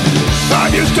 I'm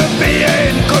used to being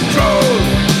in control.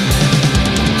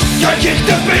 Can't kick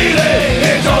the feeling,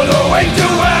 it's all going to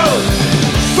hell.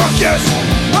 Fuck yes,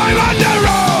 I'm on the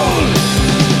road.